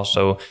levels, but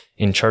also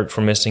in church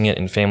we're missing it,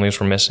 in families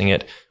we're missing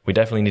it. We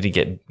definitely need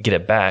to get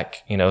it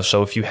back.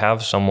 So if you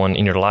have someone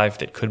in your life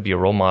that could be a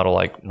role model,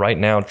 like right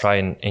now, try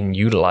and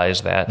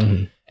utilize that.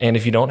 And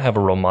if you don't have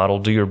a role model,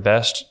 do your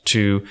best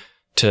to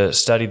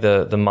study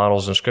the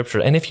models in Scripture.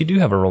 And if you do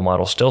have a role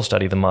model, still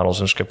study the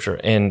models in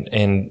Scripture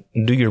and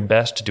do your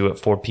best to do it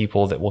for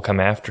people that will come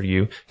after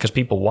you, because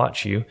people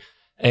watch you.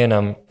 And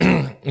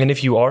and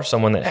if you are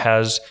someone that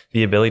has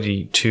the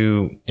ability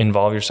to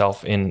involve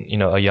yourself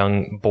in, a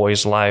young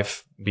boy's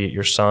life, be it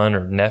your son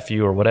or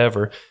nephew or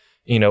whatever,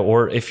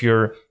 or if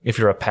you're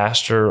a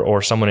pastor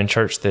or someone in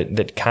church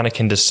that kind of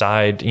can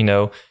decide,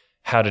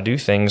 how to do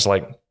things,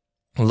 like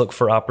look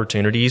for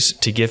opportunities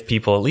to give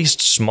people at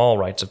least small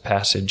rites of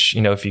passage.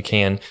 If you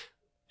can,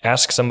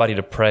 ask somebody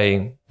to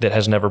pray that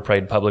has never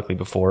prayed publicly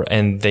before,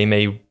 and they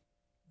may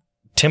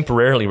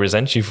temporarily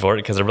resent you for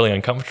it because they're really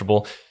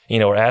uncomfortable,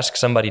 or ask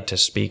somebody to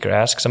speak or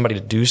ask somebody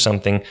to do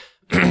something.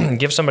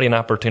 Give somebody an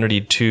opportunity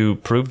to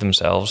prove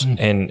themselves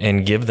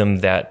and give them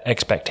that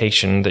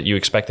expectation that you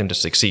expect them to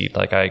succeed.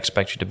 Like, I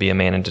expect you to be a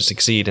man and to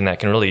succeed, and that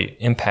can really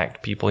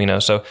impact people,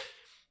 So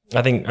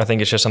I think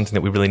it's just something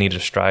that we really need to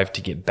strive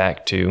to get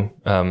back to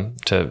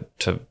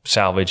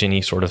salvage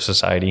any sort of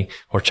society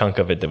or chunk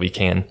of it that we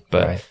can.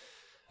 But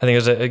I think it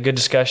was a good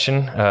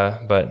discussion,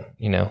 but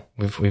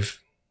we've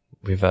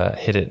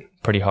hit it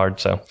pretty hard.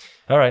 So,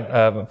 all right,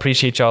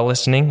 appreciate y'all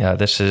listening.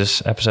 This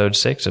is episode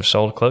 6 of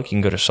Sold Cloak. You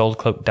can go to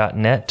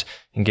soldcloak.net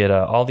and get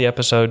all the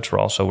episodes. We're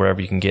also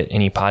wherever you can get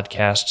any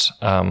podcasts.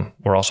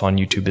 We're also on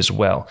YouTube as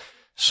well.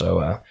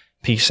 So,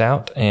 peace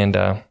out, and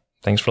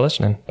thanks for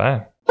listening.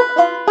 Bye.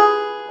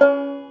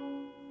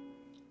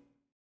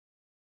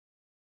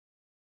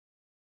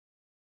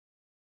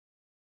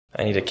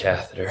 I need a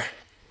catheter.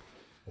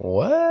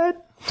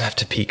 What? I have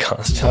to pee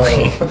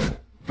constantly.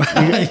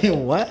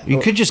 What? You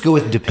could just go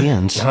with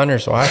depends.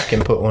 Hunter's wife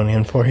can put one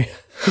in for you.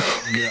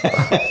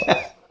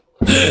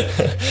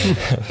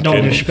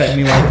 Don't disrespect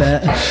me like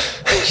that.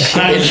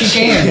 She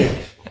can.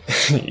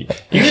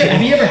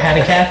 Have you ever had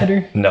a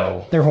catheter?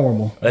 No. They're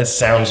horrible. That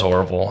sounds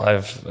horrible. I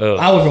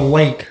was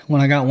awake when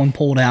I got one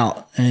pulled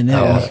out, and it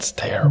was that's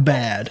terrible.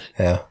 Bad.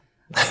 Yeah.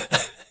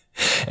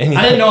 I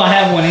didn't know I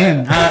had one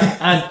in.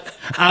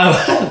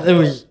 It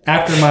was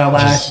after my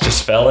last.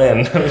 Just fell in.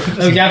 It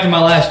was after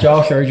my last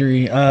jaw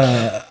surgery.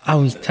 I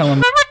was telling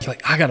her,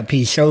 like, I gotta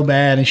pee so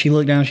bad, and she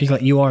looked down. She's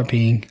like, "You are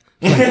peeing."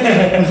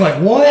 I was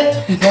like,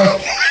 "What?"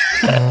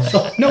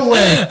 No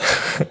way.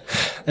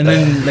 And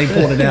then they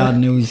pulled it out,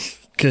 and it was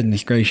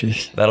goodness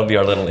gracious. That'll be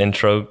our little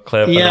intro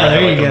clip. Yeah,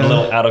 there you go. A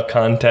little out of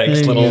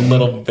context,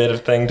 little bit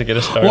of thing to get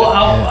us started. Well,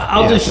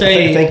 I'll just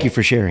say thank you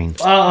for sharing.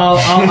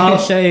 I'll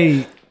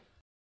say.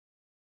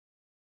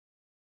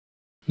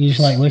 You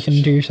just like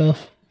listening to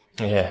yourself?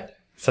 Yeah.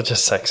 Such a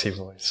sexy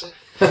voice.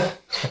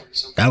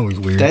 That was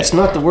weird. That's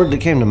not the word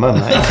that came to my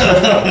mind.